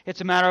 It's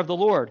a matter of the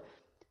Lord.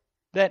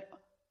 That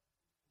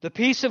the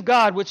peace of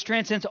God, which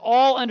transcends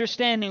all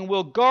understanding,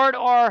 will guard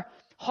our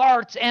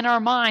hearts and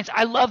our minds.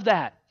 I love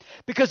that.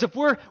 Because if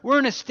we're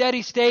in a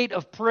steady state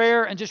of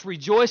prayer and just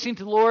rejoicing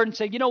to the Lord and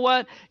say, you know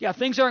what? Yeah,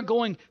 things aren't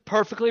going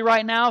perfectly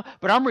right now,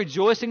 but I'm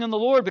rejoicing in the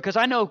Lord because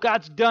I know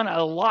God's done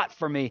a lot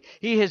for me.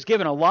 He has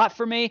given a lot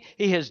for me.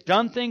 He has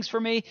done things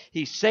for me.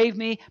 He saved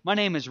me. My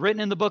name is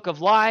written in the book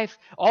of life.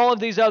 All of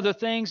these other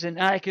things,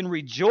 and I can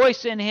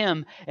rejoice in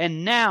Him.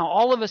 And now,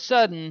 all of a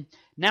sudden,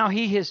 now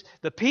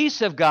the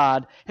peace of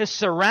God has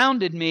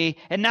surrounded me,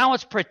 and now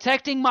it's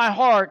protecting my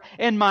heart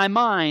and my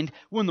mind.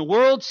 When the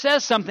world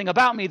says something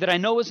about me that I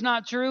know is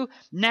not true,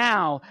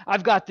 now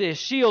I've got this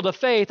shield of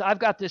faith. I've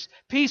got this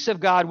peace of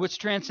God which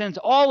transcends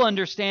all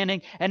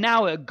understanding, and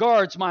now it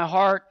guards my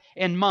heart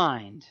and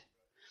mind.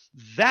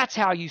 That's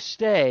how you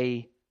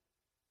stay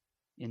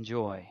in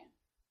joy.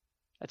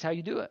 That's how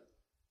you do it.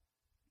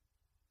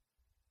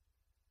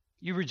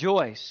 You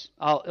rejoice.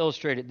 I'll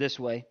illustrate it this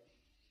way.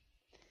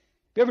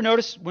 Have you ever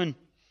noticed when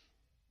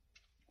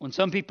when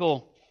some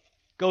people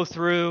go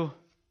through,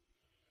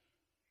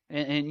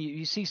 and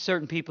you see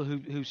certain people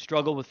who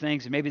struggle with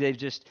things, and maybe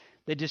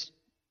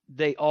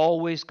they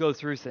always go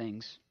through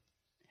things,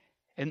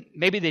 and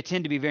maybe they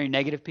tend to be very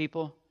negative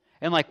people.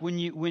 And like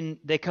when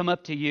they come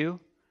up to you,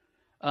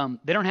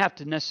 they don't have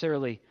to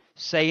necessarily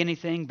say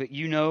anything, but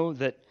you know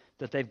that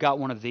they've got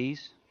one of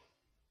these,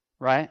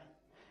 right?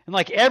 And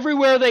like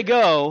everywhere they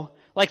go,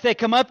 like they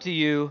come up to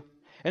you,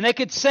 and they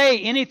could say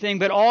anything,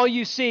 but all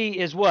you see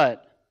is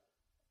what?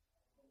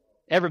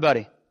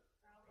 Everybody.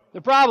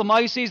 The problem.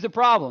 All you see is the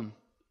problem.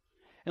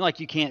 And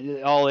like you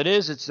can't, all it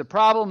is, it's the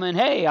problem, and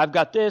hey, I've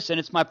got this, and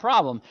it's my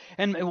problem.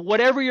 And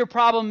whatever your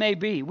problem may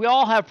be, we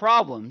all have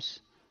problems.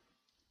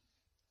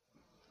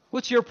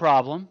 What's your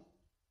problem?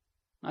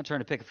 I'm not trying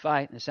to pick a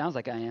fight, and it sounds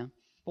like I am.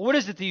 But what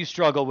is it that you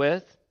struggle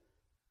with?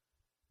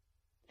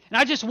 And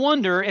I just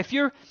wonder, if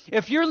you're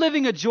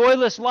living a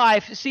joyless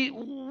life, see,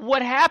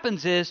 what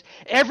happens is,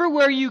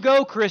 everywhere you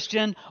go,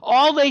 Christian,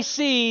 all they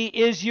see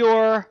is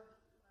your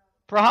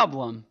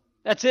problem.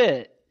 That's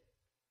it.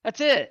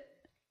 That's it.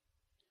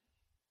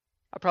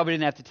 I probably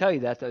didn't have to tell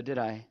you that, though, did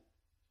I?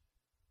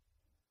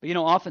 But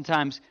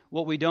oftentimes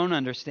what we don't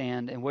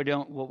understand and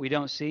what we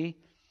don't see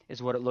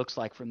is what it looks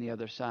like from the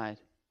other side.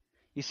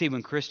 You see,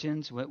 when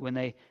Christians, when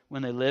they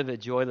live a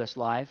joyless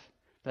life,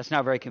 that's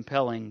not very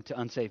compelling to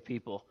unsaved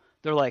people.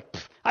 They're like,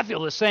 I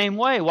feel the same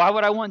way. Why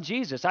would I want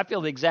Jesus? I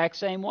feel the exact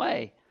same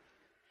way.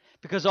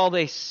 Because all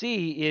they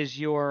see is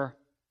your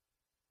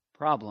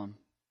problem.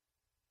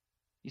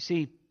 You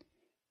see,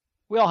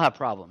 we all have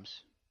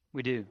problems.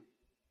 We do.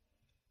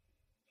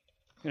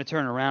 I'm going to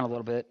turn it around a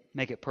little bit,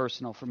 make it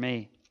personal for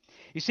me.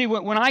 You see,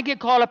 when I get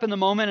caught up in the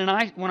moment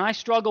and when I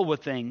struggle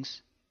with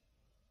things,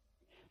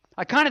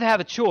 I kind of have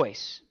a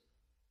choice.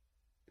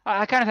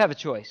 I kind of have a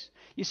choice.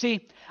 You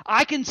see,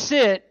 I can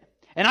sit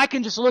and I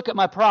can just look at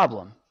my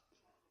problem.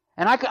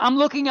 And I'm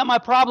looking at my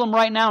problem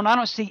right now, and I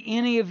don't see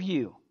any of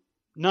you.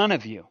 None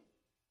of you.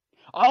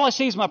 All I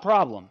see is my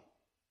problem.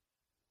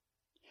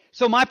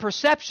 So my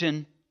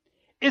perception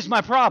is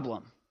my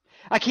problem.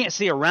 I can't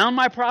see around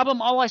my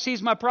problem. All I see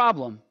is my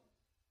problem.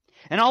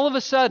 And all of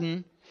a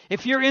sudden,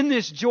 if you're in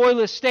this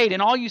joyless state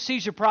and all you see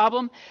is your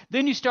problem,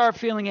 then you start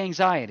feeling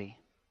anxiety.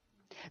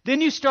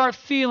 Then you start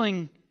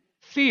feeling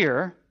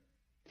fear.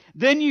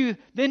 Then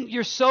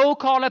you're so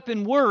caught up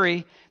in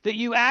worry that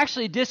you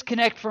actually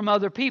disconnect from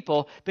other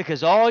people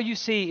because all you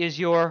see is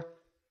your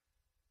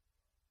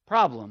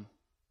problem.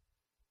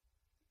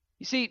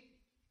 You see,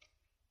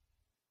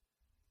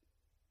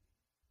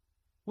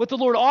 what the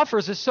Lord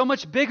offers is so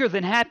much bigger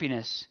than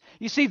happiness.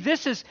 You see,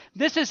 this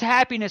is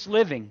happiness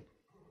living.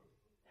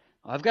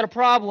 I've got a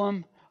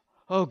problem.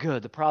 Oh,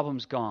 good, the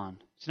problem's gone.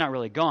 It's not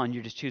really gone.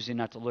 You're just choosing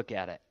not to look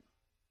at it.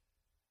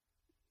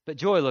 But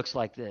joy looks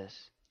like this.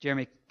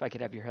 Jeremy, if I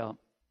could have your help.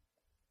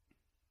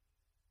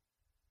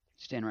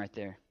 Stand right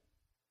there.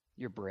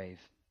 You're brave.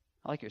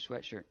 I like your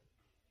sweatshirt.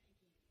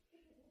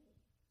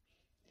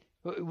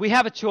 We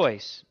have a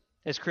choice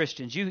as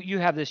Christians. You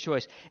have this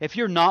choice. If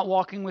you're not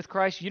walking with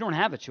Christ, you don't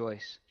have a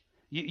choice.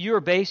 You're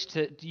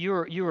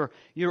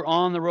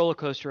on the roller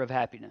coaster of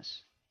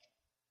happiness,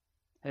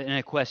 in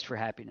a quest for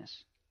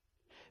happiness.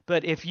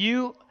 But if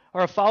you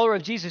are a follower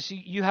of Jesus,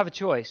 you have a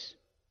choice.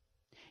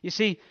 You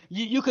see,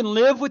 you can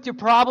live with your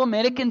problem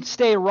and it can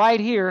stay right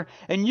here,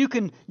 and you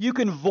can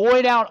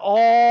void out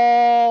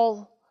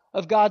all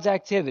of God's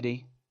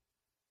activity.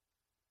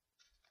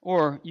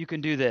 Or you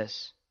can do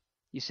this.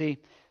 You see,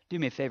 do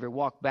me a favor,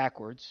 walk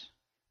backwards,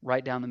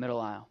 right down the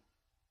middle aisle.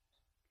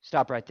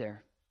 Stop right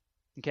there.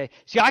 Okay?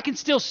 See, I can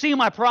still see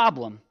my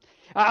problem.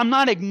 I'm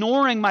not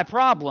ignoring my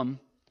problem,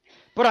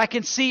 but I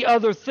can see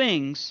other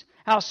things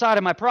outside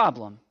of my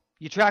problem.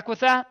 You track with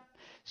that?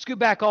 Scoot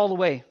back all the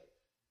way.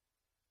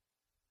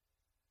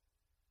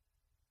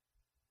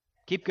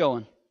 Keep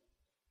going.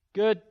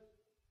 Good.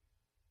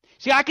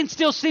 See, I can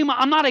still see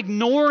I'm not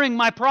ignoring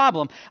my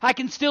problem. I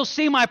can still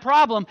see my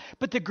problem,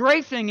 but the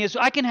great thing is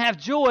I can have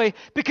joy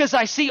because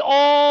I see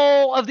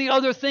all of the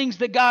other things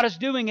that God is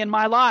doing in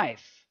my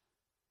life.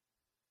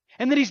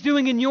 And that He's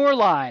doing in your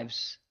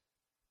lives.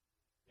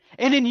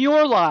 And in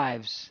your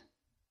lives.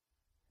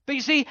 But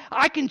you see,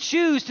 I can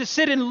choose to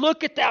sit and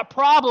look at that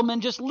problem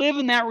and just live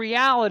in that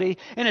reality,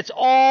 and it's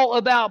all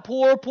about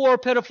poor,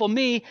 pitiful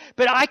me.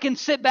 But I can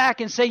sit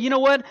back and say, you know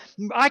what?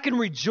 I can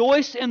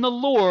rejoice in the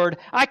Lord.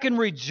 I can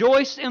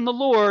rejoice in the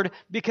Lord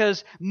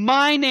because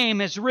my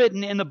name is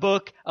written in the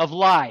book of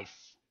life.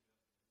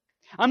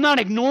 I'm not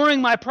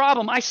ignoring my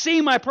problem. I see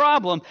my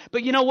problem.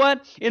 But you know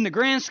what? In the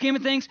grand scheme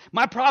of things,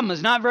 my problem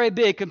is not very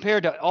big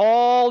compared to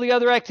all the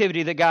other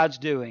activity that God's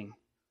doing.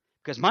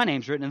 Because my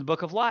name's written in the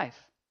book of life.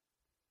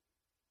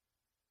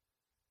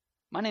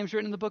 My name's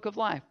written in the book of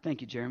life.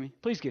 Thank you, Jeremy.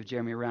 Please give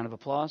Jeremy a round of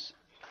applause.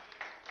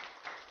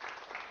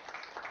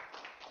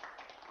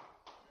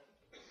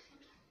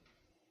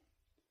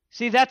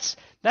 See, that's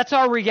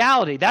our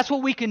reality. That's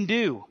what we can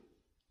do.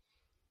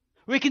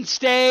 We can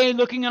stay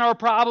looking at our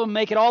problem,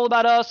 make it all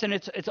about us, and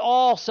it's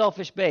all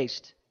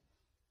selfish-based.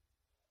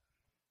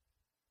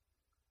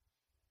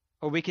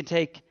 Or we can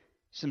take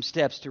some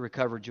steps to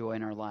recover joy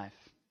in our life.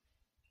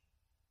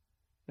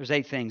 There's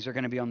 8 things. They're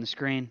going to be on the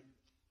screen.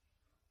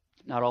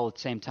 Not all at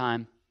the same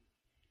time.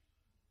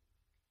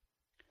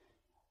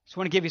 Just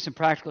want to give you some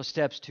practical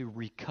steps to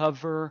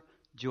recover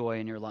joy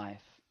in your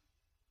life.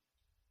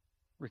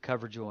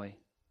 Recover joy.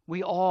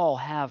 We all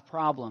have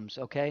problems,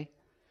 okay?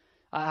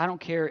 I don't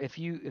care if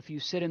you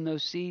sit in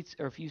those seats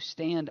or if you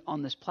stand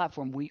on this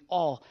platform. We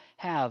all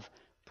have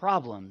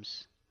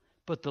problems.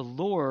 But the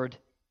Lord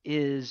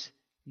is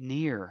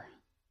near.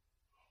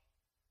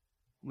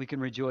 We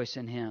can rejoice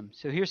in Him.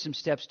 So here's some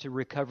steps to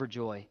recover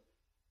joy.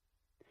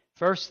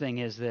 First thing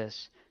is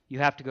this. You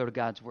have to go to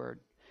God's Word.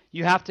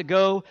 You have to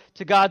go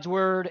to God's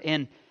Word,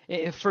 and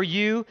for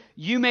you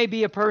may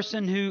be a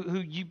person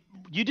who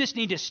you just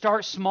need to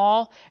start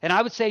small, and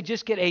I would say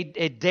just get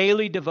a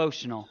daily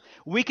devotional.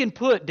 We can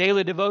put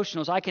daily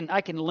devotionals. I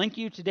can link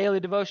you to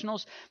daily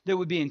devotionals that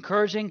would be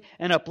encouraging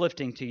and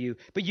uplifting to you.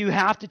 But you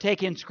have to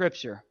take in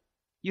Scripture.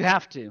 You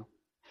have to.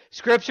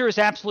 Scripture is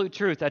absolute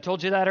truth. I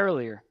told you that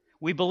earlier.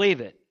 We believe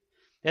it.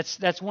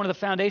 That's one of the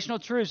foundational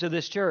truths of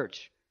this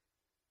church.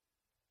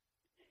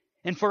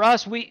 And for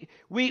us, we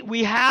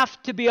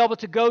have to be able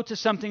to go to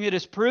something that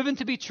is proven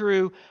to be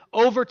true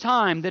over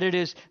time, that it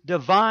is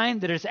divine,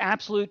 that it is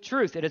absolute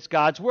truth, that it's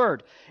God's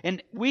Word.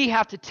 And we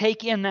have to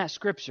take in that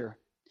Scripture.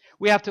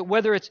 We have to,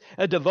 whether it's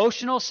a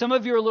devotional, some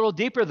of you are a little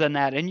deeper than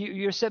that, and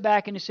you sit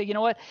back and you say, you know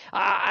what,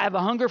 I have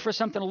a hunger for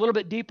something a little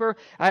bit deeper.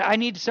 I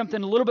need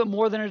something a little bit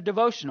more than a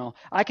devotional.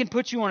 I can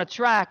put you on a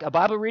track, a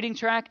Bible reading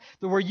track,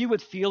 where you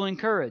would feel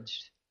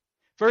encouraged.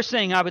 First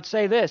thing, I would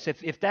say this.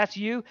 If that's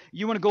you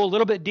want to go a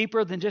little bit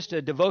deeper than just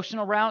a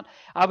devotional route,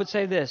 I would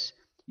say this.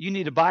 You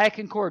need to buy a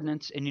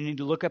concordance, and you need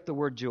to look up the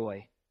word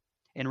joy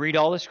and read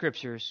all the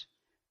Scriptures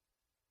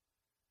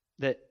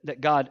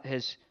that God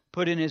has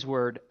put in His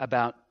Word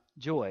about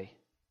joy.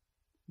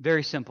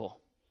 Very simple.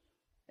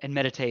 And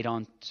meditate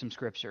on some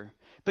Scripture.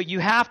 But you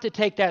have to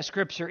take that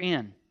Scripture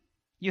in.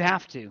 You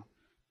have to.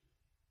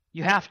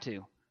 You have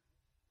to.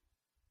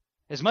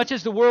 As much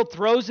as the world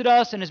throws at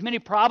us and as many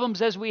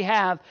problems as we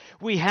have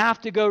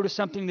to go to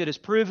something that is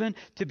proven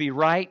to be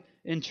right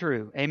and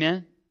true.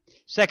 Amen?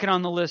 Second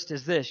on the list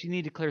is this. You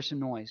need to clear some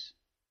noise.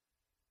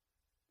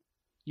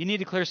 You need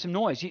to clear some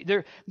noise.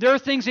 There are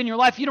things in your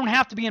life you don't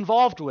have to be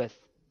involved with.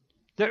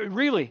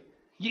 Really.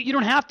 You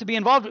don't have to be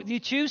involved with. You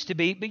choose to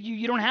be, but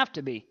you don't have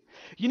to be.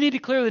 You need to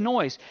clear the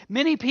noise.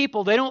 Many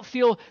people, they don't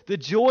feel the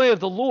joy of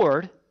the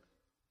Lord,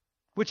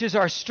 which is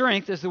our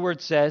strength, as the Word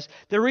says.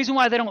 The reason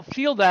why they don't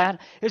feel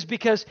that is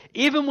because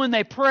even when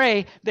they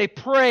pray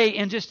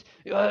and just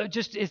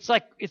it's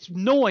like it's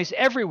noise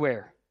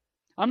everywhere.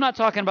 I'm not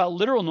talking about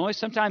literal noise.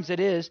 Sometimes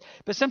it is.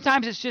 But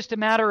sometimes it's just a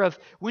matter of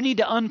we need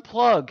to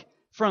unplug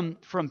from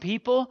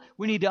people.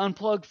 We need to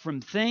unplug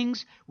from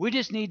things. We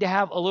just need to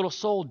have a little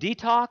soul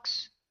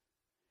detox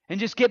and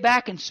just get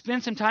back and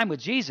spend some time with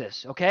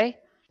Jesus, okay?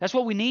 That's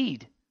what we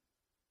need.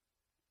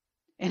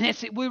 And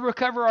we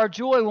recover our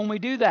joy when we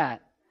do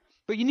that.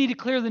 But you need to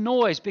clear the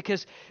noise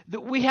because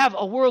we have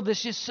a world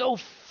that's just so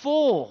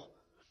full.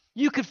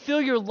 You could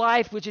fill your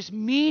life with just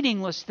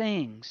meaningless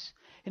things,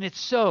 and it's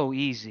so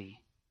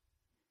easy.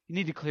 You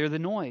need to clear the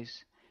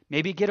noise.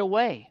 Maybe get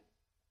away.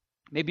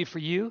 Maybe for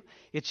you,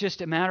 it's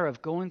just a matter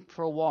of going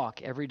for a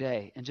walk every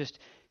day and just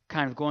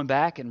kind of going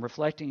back and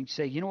reflecting and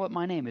say, you know what,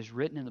 my name is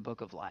written in the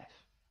book of life.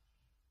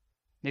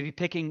 Maybe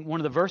picking one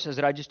of the verses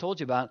that I just told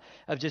you about,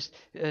 of just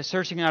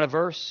searching out a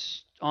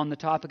verse on the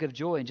topic of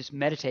joy and just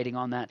meditating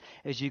on that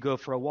as you go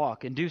for a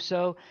walk. And do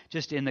so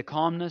just in the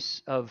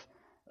calmness of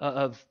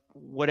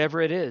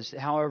whatever it is,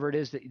 however it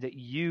is that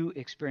you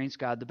experience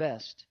God the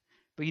best.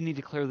 But you need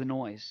to clear the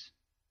noise.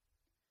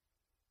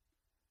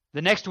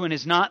 The next one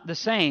is not the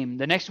same.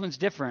 The next one's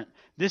different.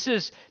 This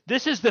is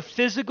the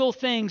physical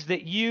things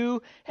that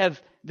you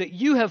have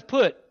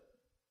put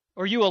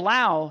or you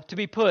allow to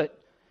be put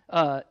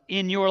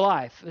in your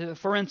life.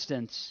 For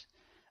instance,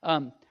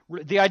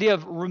 the idea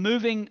of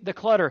removing the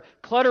clutter.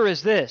 Clutter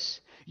is this.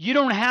 You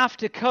don't have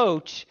to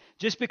coach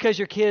just because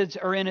your kids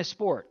are in a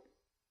sport.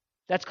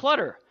 That's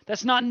clutter.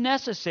 That's not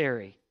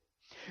necessary.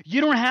 You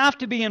don't have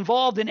to be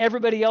involved in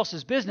everybody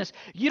else's business.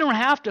 You don't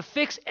have to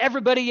fix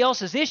everybody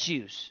else's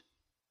issues.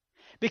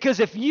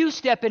 Because if you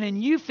step in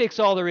and you fix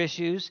all their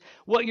issues,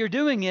 what you're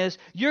doing is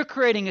you're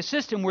creating a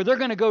system where they're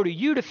going to go to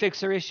you to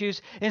fix their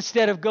issues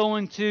instead of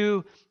going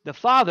to the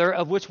Father,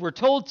 of which we're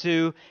told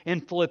to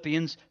in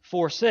Philippians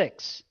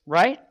 4:6.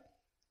 Right?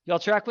 Y'all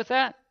track with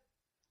that?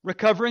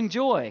 Recovering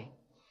joy.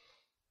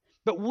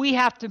 But we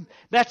have to,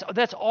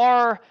 that's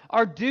our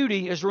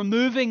duty, is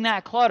removing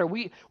that clutter.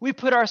 We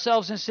put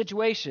ourselves in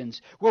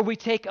situations where we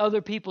take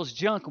other people's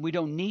junk and we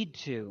don't need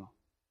to.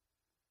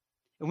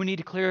 And we need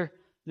to clear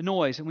the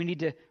noise, and we need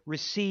to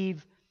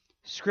receive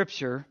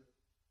Scripture.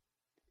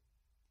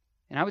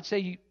 And I would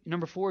say,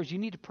 number 4 is you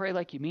need to pray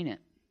like you mean it.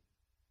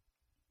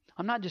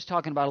 I'm not just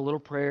talking about a little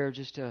prayer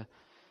just to,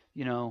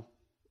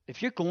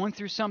 if you're going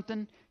through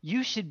something,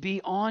 you should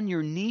be on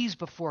your knees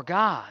before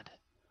God.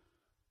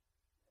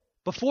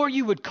 Before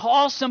you would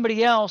call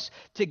somebody else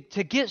to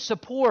get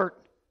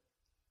support,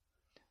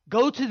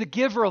 go to the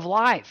giver of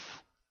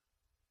life.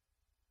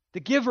 the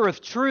giver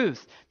of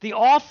truth, the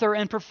author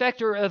and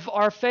perfecter of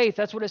our faith.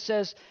 That's what it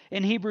says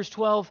in Hebrews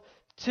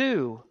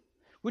 12:2.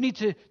 We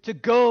need to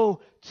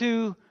go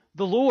to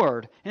the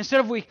Lord.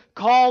 Instead of we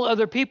call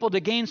other people to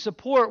gain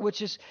support,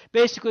 which is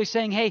basically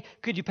saying, hey,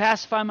 could you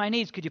pacify my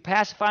needs? Could you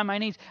pacify my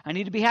needs? I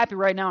need to be happy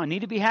right now. I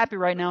need to be happy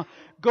right now.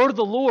 Go to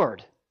the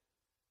Lord.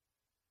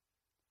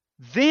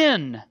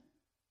 Then,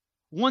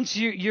 once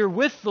you're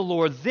with the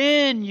Lord,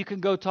 then you can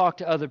go talk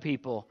to other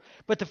people.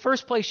 But the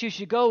first place you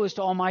should go is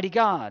to Almighty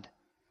God.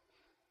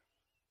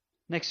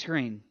 Next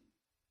screen.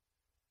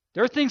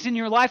 There are things in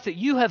your life that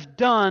you have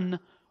done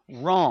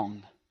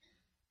wrong.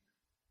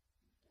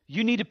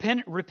 You need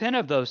to repent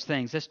of those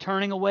things. That's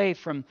turning away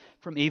from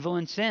evil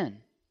and sin.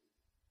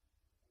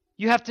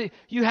 You have to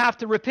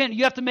repent.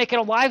 You have to make it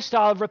a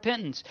lifestyle of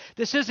repentance.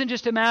 This isn't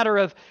just a matter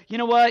of, you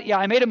know what,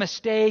 I made a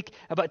mistake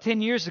about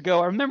 10 years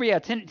ago. I remember,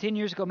 10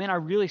 years ago, man, I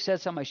really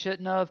said something I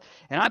shouldn't have.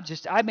 And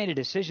I made a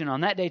decision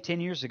on that day 10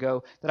 years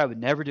ago that I would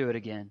never do it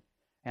again.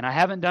 And I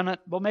haven't done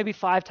it, maybe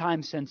 5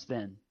 times since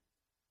then.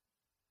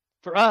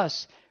 For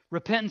us,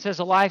 repentance as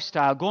a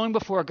lifestyle, going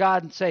before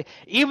God and say,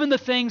 even the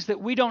things that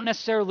we don't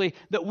necessarily,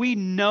 that we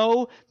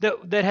know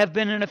that have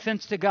been an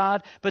offense to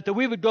God, but that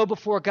we would go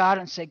before God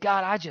and say,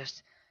 God,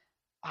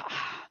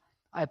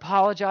 I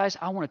apologize.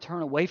 I want to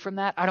turn away from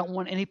that. I don't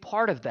want any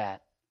part of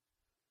that.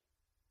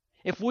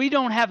 If we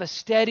don't have a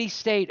steady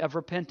state of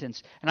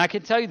repentance, and I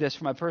can tell you this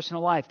from my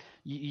personal life,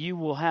 you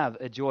will have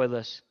a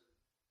joyless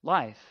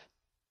life.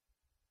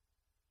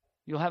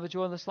 You'll have a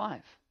joyless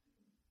life.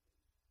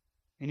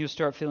 And you'll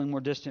start feeling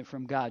more distant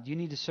from God. You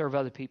need to serve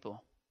other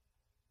people.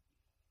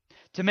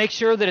 To make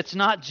sure that it's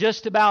not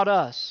just about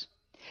us.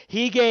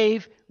 He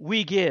gave,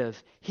 we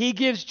give. He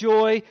gives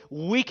joy,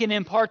 we can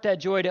impart that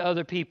joy to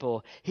other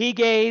people. He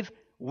gave,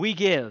 we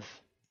give.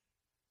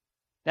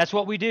 That's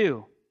what we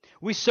do.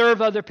 We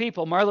serve other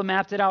people. Marla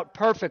mapped it out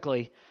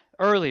perfectly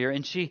earlier,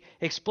 and she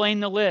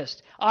explained the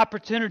list.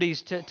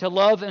 Opportunities to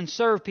love and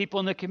serve people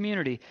in the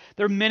community.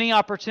 There are many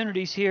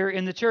opportunities here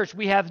in the church.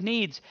 We have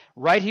needs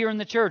right here in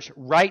the church,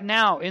 right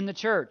now in the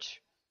church.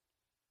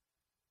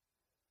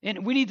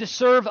 And we need to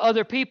serve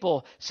other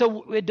people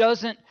so it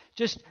doesn't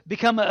just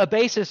become a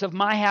basis of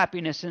my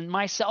happiness and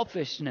my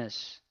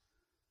selfishness.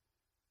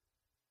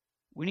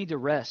 We need to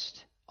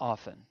rest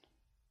often.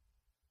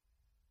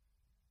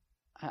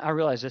 I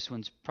realize this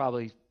one's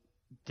probably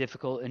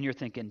difficult, and you're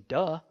thinking,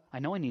 duh, I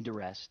know I need to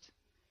rest.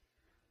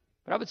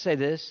 But I would say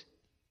this.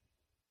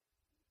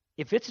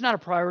 If it's not a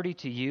priority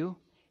to you,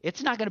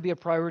 it's not going to be a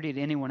priority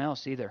to anyone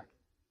else either.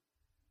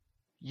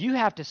 You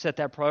have to set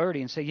that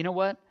priority and say, you know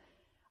what?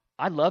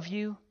 I love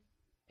you,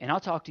 and I'll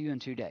talk to you in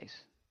 2 days.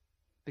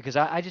 Because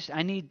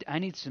I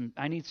need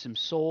some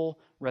soul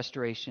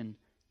restoration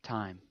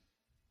time.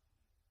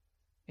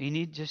 And you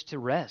need just to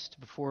rest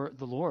before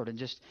the Lord and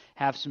just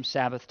have some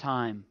Sabbath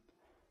time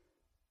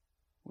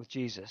with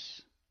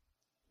Jesus.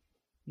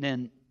 And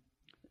then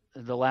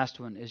the last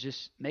one is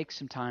just make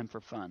some time for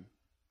fun.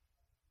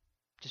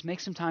 Just make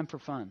some time for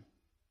fun.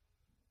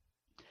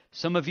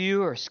 Some of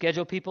you are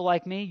schedule people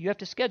like me. You have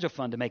to schedule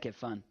fun to make it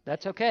fun.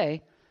 That's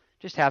okay.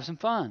 Just have some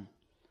fun.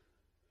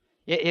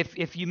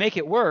 If you make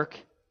it work,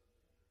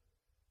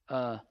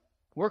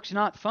 work's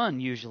not fun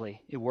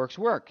usually. It works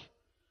work.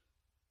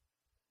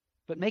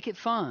 But make it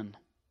fun.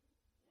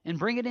 And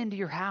bring it into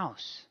your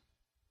house.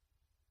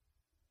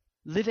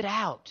 Live it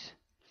out.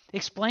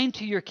 Explain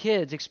to your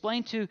kids,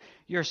 explain to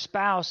your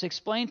spouse,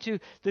 explain to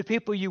the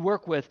people you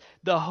work with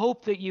the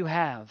hope that you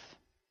have.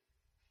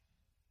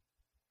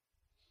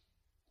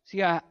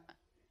 See, I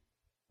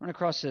run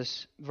across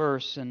this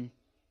verse, and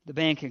the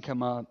band can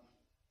come up.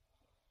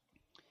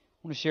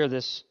 I want to share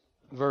this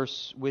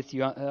verse with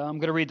you. I'm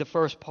going to read the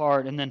first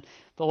part, and then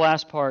the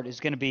last part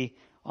is going to be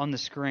on the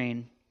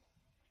screen.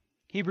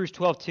 Hebrews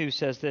 12:2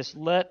 says this,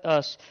 "Let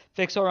us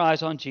fix our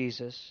eyes on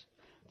Jesus,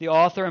 the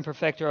author and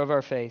perfecter of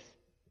our faith,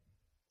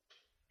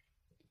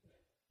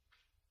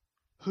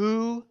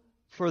 who,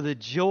 for the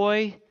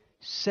joy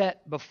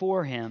set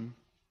before him,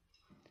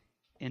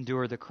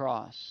 endured the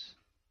cross."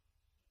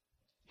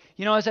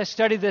 You know, as I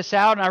studied this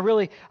out,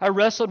 and I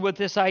wrestled with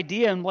this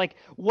idea, and like,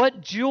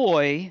 what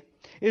joy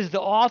is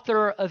the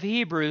author of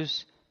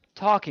Hebrews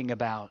talking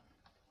about?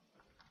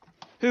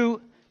 We're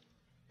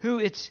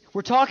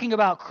talking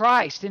about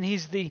Christ, and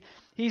He's the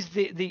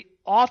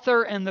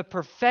author and the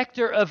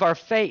perfecter of our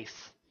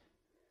faith.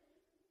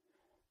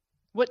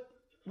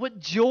 What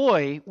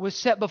joy was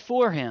set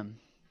before him?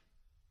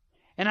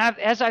 And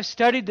as I've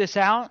studied this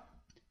out,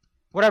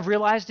 what I've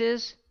realized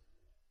is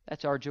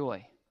that's our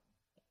joy.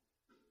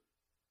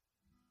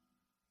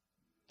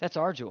 That's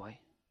our joy.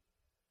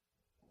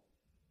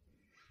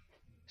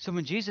 So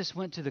when Jesus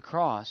went to the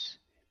cross,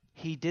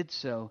 He did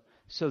so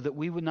that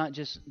we would not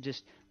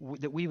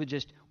that we would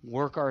just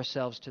work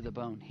ourselves to the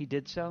bone. He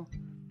did so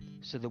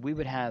that we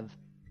would have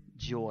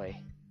joy,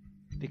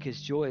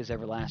 because joy is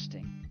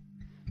everlasting.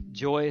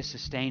 Joy is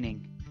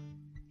sustaining,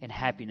 and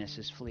happiness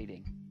is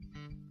fleeting.